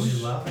Heche.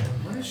 We love it.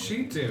 What is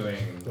she doing?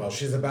 Well,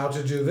 she's about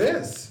to do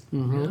this.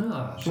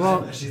 Yeah.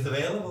 Well, She's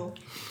available.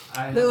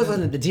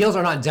 the deals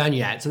are not done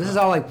yet, so this is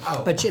all like.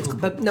 But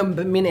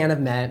me and Anne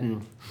have met,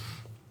 and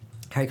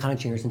Harry Connick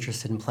Jr. is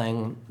interested in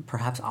playing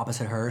perhaps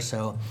opposite her,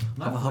 so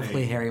Lovely.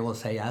 hopefully Harry will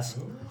say yes.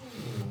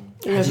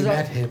 Have you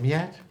met him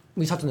yet?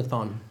 We talked on the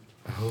phone.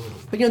 Oh.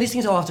 But these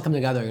things all have to come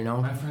together, you know.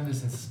 My friend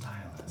is a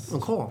stylist. Oh,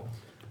 cool.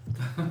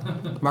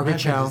 Margaret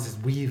Cho. This is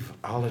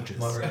weaveologist.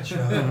 Margaret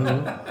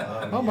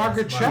Cho. Oh,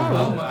 Margaret Cho.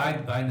 Oh,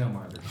 I know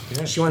Margaret.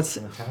 Yeah, She wants.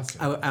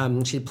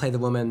 fantastic. She played the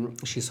woman.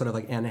 She's sort of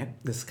like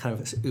this kind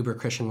of uber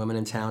Christian woman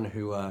in town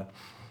who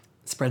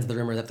spreads the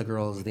rumor that the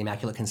girl is the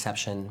Immaculate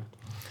Conception.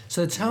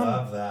 So the tone.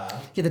 Love that.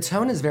 Yeah, the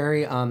tone is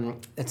very.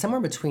 It's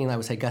somewhere between, I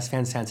would say, Gus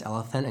Van Sant's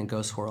Elephant and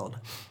Ghost World.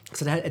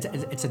 So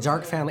it's a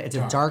dark family. It's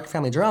a dark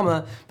family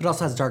drama, but it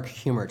also has dark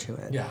humor to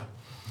it. Yeah.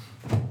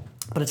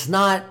 But it's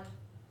not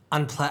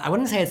unpleasant. I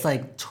wouldn't say it's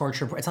like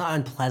torture. It's not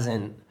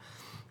unpleasant.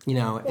 You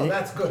know. Well,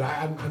 that's good.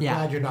 I'm Yeah.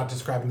 glad you're not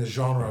describing the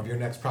genre of your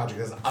next project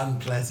as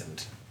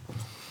unpleasant.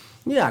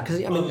 Yeah, because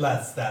I mean.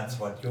 Unless that's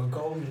what you're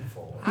going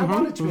for. I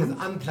want it to be as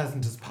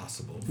unpleasant as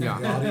possible for Yeah.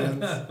 the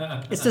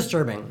audience. It's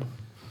disturbing,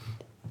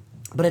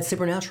 but it's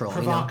supernatural. you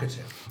know?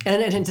 Provocative.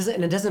 And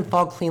it doesn't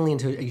fall cleanly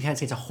into. You can't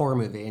say it's a horror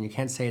movie, and you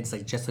can't say it's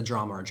like just a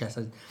drama or just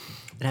a.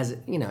 It has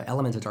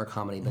elements of dark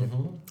comedy, but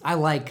I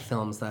like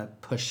films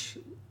that push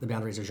the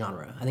boundaries of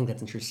genre. I think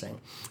that's interesting.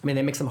 I mean,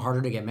 it makes them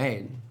harder to get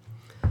made,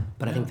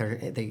 but I think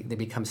they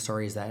become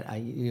stories that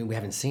we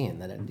haven't seen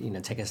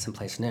that take us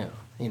someplace new.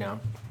 You know.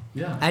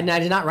 Yeah. I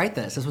did not write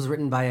this. This was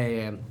written by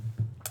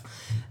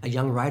a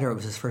young writer. It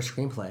was his first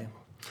screenplay.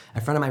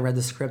 A friend of mine read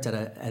the script at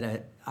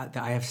the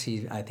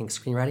IFC, I think,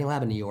 screenwriting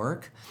lab in New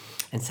York,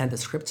 and sent the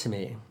script to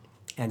me,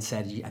 and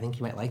said, "I think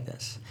you might like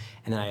this."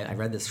 And then I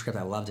read the script,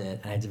 I loved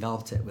it, and I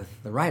developed it with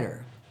the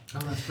writer. Oh,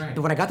 that's great.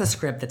 But when I got the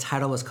script, the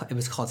title was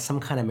called Some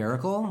Kind of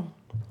Miracle,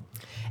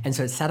 and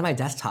so it sat on my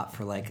desktop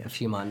for like a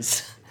few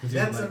months.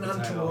 That's an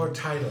untoward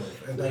title.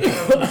 That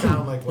doesn't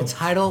sound like The what.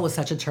 title was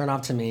such a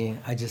turnoff to me,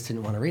 I just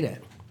didn't want to read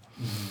it.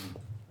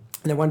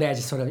 And then one day I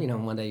just sort of,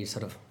 one day you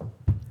sort of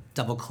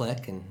double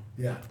click, and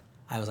Yeah.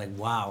 I was like,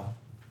 wow.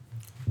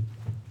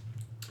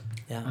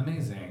 Yeah.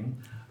 Amazing.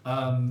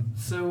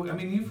 So, I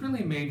mean, you've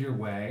really made your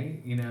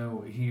way,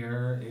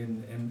 here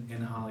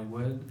in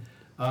Hollywood.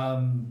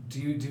 Do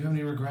you have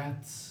any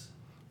regrets?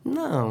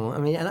 No, I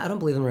mean, I don't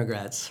believe in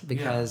regrets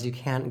because you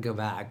can't go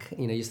back.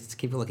 You just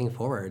keep looking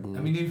forward. And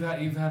I mean, you've had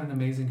an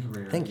amazing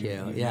career. Thank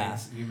you. Yeah.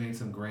 You've made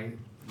some great,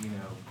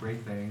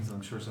 great things.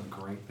 I'm sure some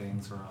great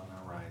things are on the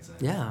horizon.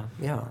 yeah.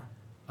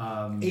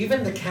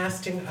 Even the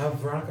casting of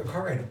Veronica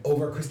Cartwright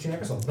over Christine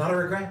Eccleston, not a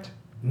regret.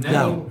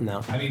 No.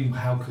 I mean,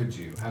 how could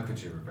you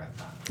regret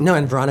that? No,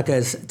 and Veronica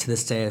is to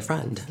this day a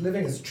friend.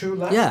 Living his true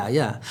life.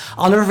 Yeah.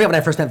 I'll never forget when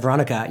I first met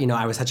Veronica.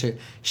 I was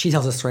she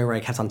tells a story where I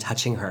kept on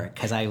touching her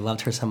because I loved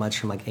her so much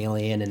from like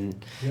Alien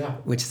and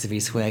Witches of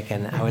Eastwick,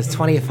 and I was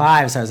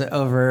 25, so I was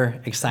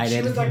overexcited.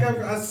 She was like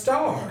a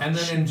star. And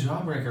then in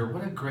Jawbreaker,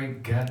 what a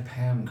great get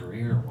Pam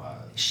Grier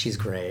was. She's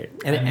great.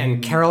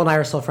 And Carol and I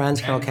are still friends.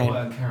 Carol Kane.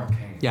 Carol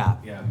Kane. Yeah.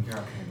 Yeah,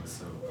 Carol Kane was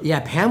so. Yeah,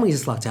 Pam, we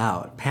just lucked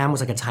out. Pam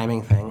was like a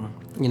timing thing.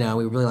 We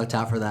really lucked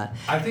out for that.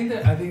 I think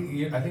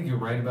you're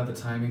right about the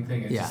timing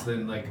thing. It's just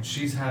then like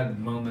she's had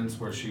moments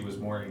where she was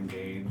more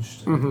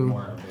engaged and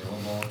more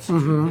available to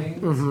do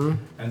things,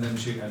 and then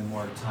she had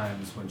more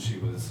times when she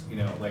was,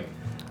 like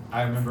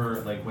I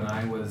remember like when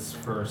I was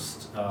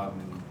first, I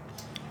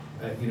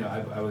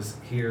was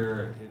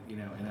here, in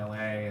LA,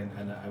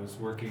 and I was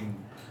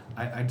working.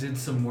 I did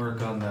some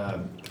work on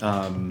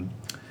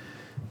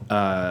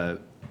the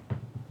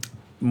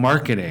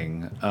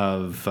marketing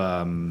of.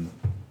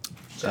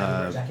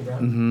 Jackie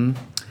Brown?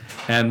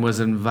 And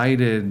was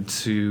invited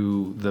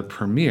to the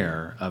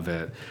premiere of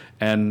it.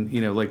 And,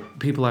 like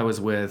people I was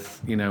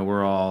with,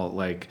 were all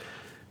like,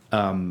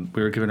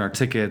 we were given our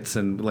tickets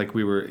and like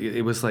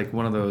it was like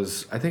one of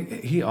those, I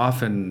think he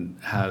often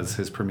has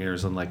his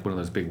premieres on like one of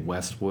those big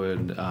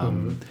Westwood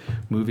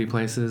movie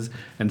places.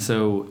 And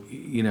so,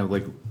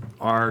 like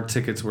our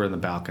tickets were in the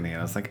balcony and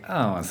I was like, oh,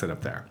 I want to sit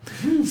up there.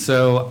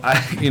 So I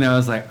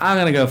was like, I'm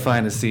going to go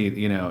find a seat,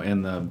 in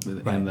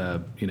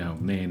the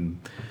main,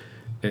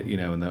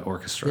 in the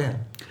orchestra. Yeah.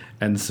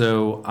 And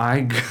so I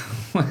go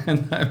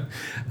and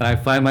I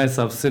find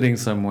myself sitting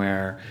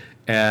somewhere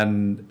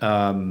and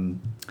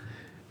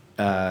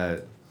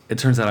it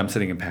turns out I'm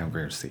sitting in Pam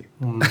Grier's seat.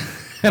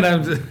 And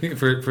I'm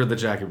for the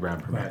Jackie Brown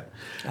premiere. Right.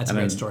 That's And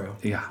a great I'm- story.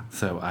 Yeah.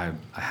 So I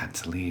had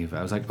to leave.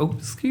 I was like, oh,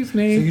 excuse So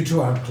me. you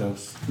two aren't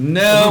close.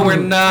 No, we're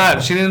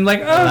not. She didn't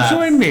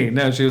join me.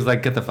 No, she was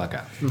like, get the fuck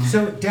out.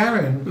 So,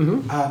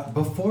 Darren,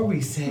 before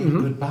we say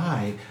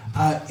goodbye,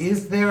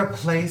 is there a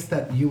place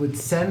that you would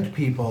send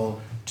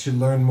people to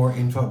learn more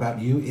info about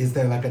you? Is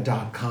there like a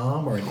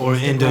 .com or an Or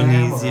Instagram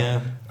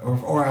Indonesia.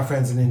 or our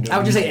friends in Indonesia? I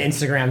would just say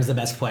Instagram's the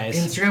best place.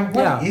 Instagram.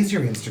 What is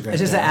your Instagram? It's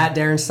just Darren? at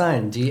Darren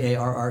Stein,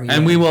 DARRE.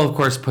 And we will, of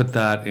course, put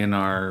that in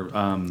our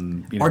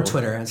Or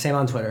Twitter. Same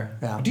on Twitter.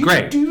 Yeah.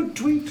 Great. Do you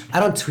tweet? I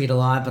don't tweet a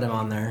lot, but I'm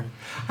on there.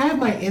 I have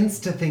my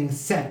Insta thing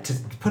set to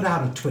put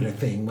out a Twitter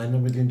thing when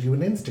we're going to do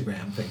an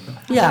Instagram thing.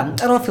 Yeah,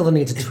 I don't feel the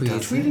need to tweet.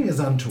 Tweeting is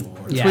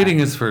untoward. Yeah. Tweeting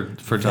is for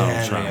Donald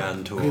Very Trump.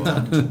 untoward. It's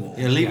untoward.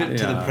 Yeah, leave it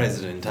to the Yeah.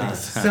 president. Huh?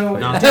 So,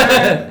 Not-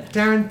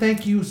 Darren,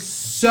 thank you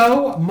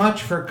so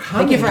much for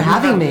coming. Thank you for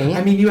having me.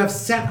 I mean, you have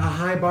set a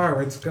high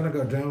bar. It's going to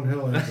go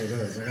downhill after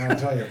this. I got to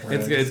tell you.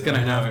 It's friends. gonna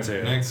have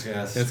to. Next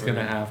guest. It's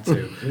gonna have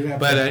to. We have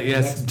But to-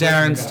 yes, next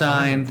Darren person got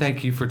Stein,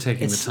 thank you for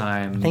taking the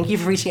time. Thank you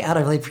for reaching out.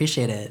 I really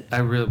appreciate it. I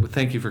really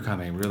thank you for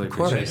coming. Really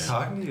course. appreciate Nice it.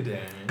 talking to you, Dan.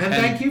 And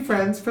thank you,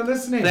 friends, for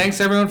listening. Thanks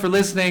everyone for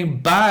listening.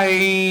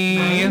 Bye.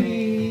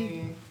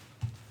 Bye.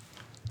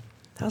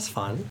 That was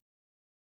fun.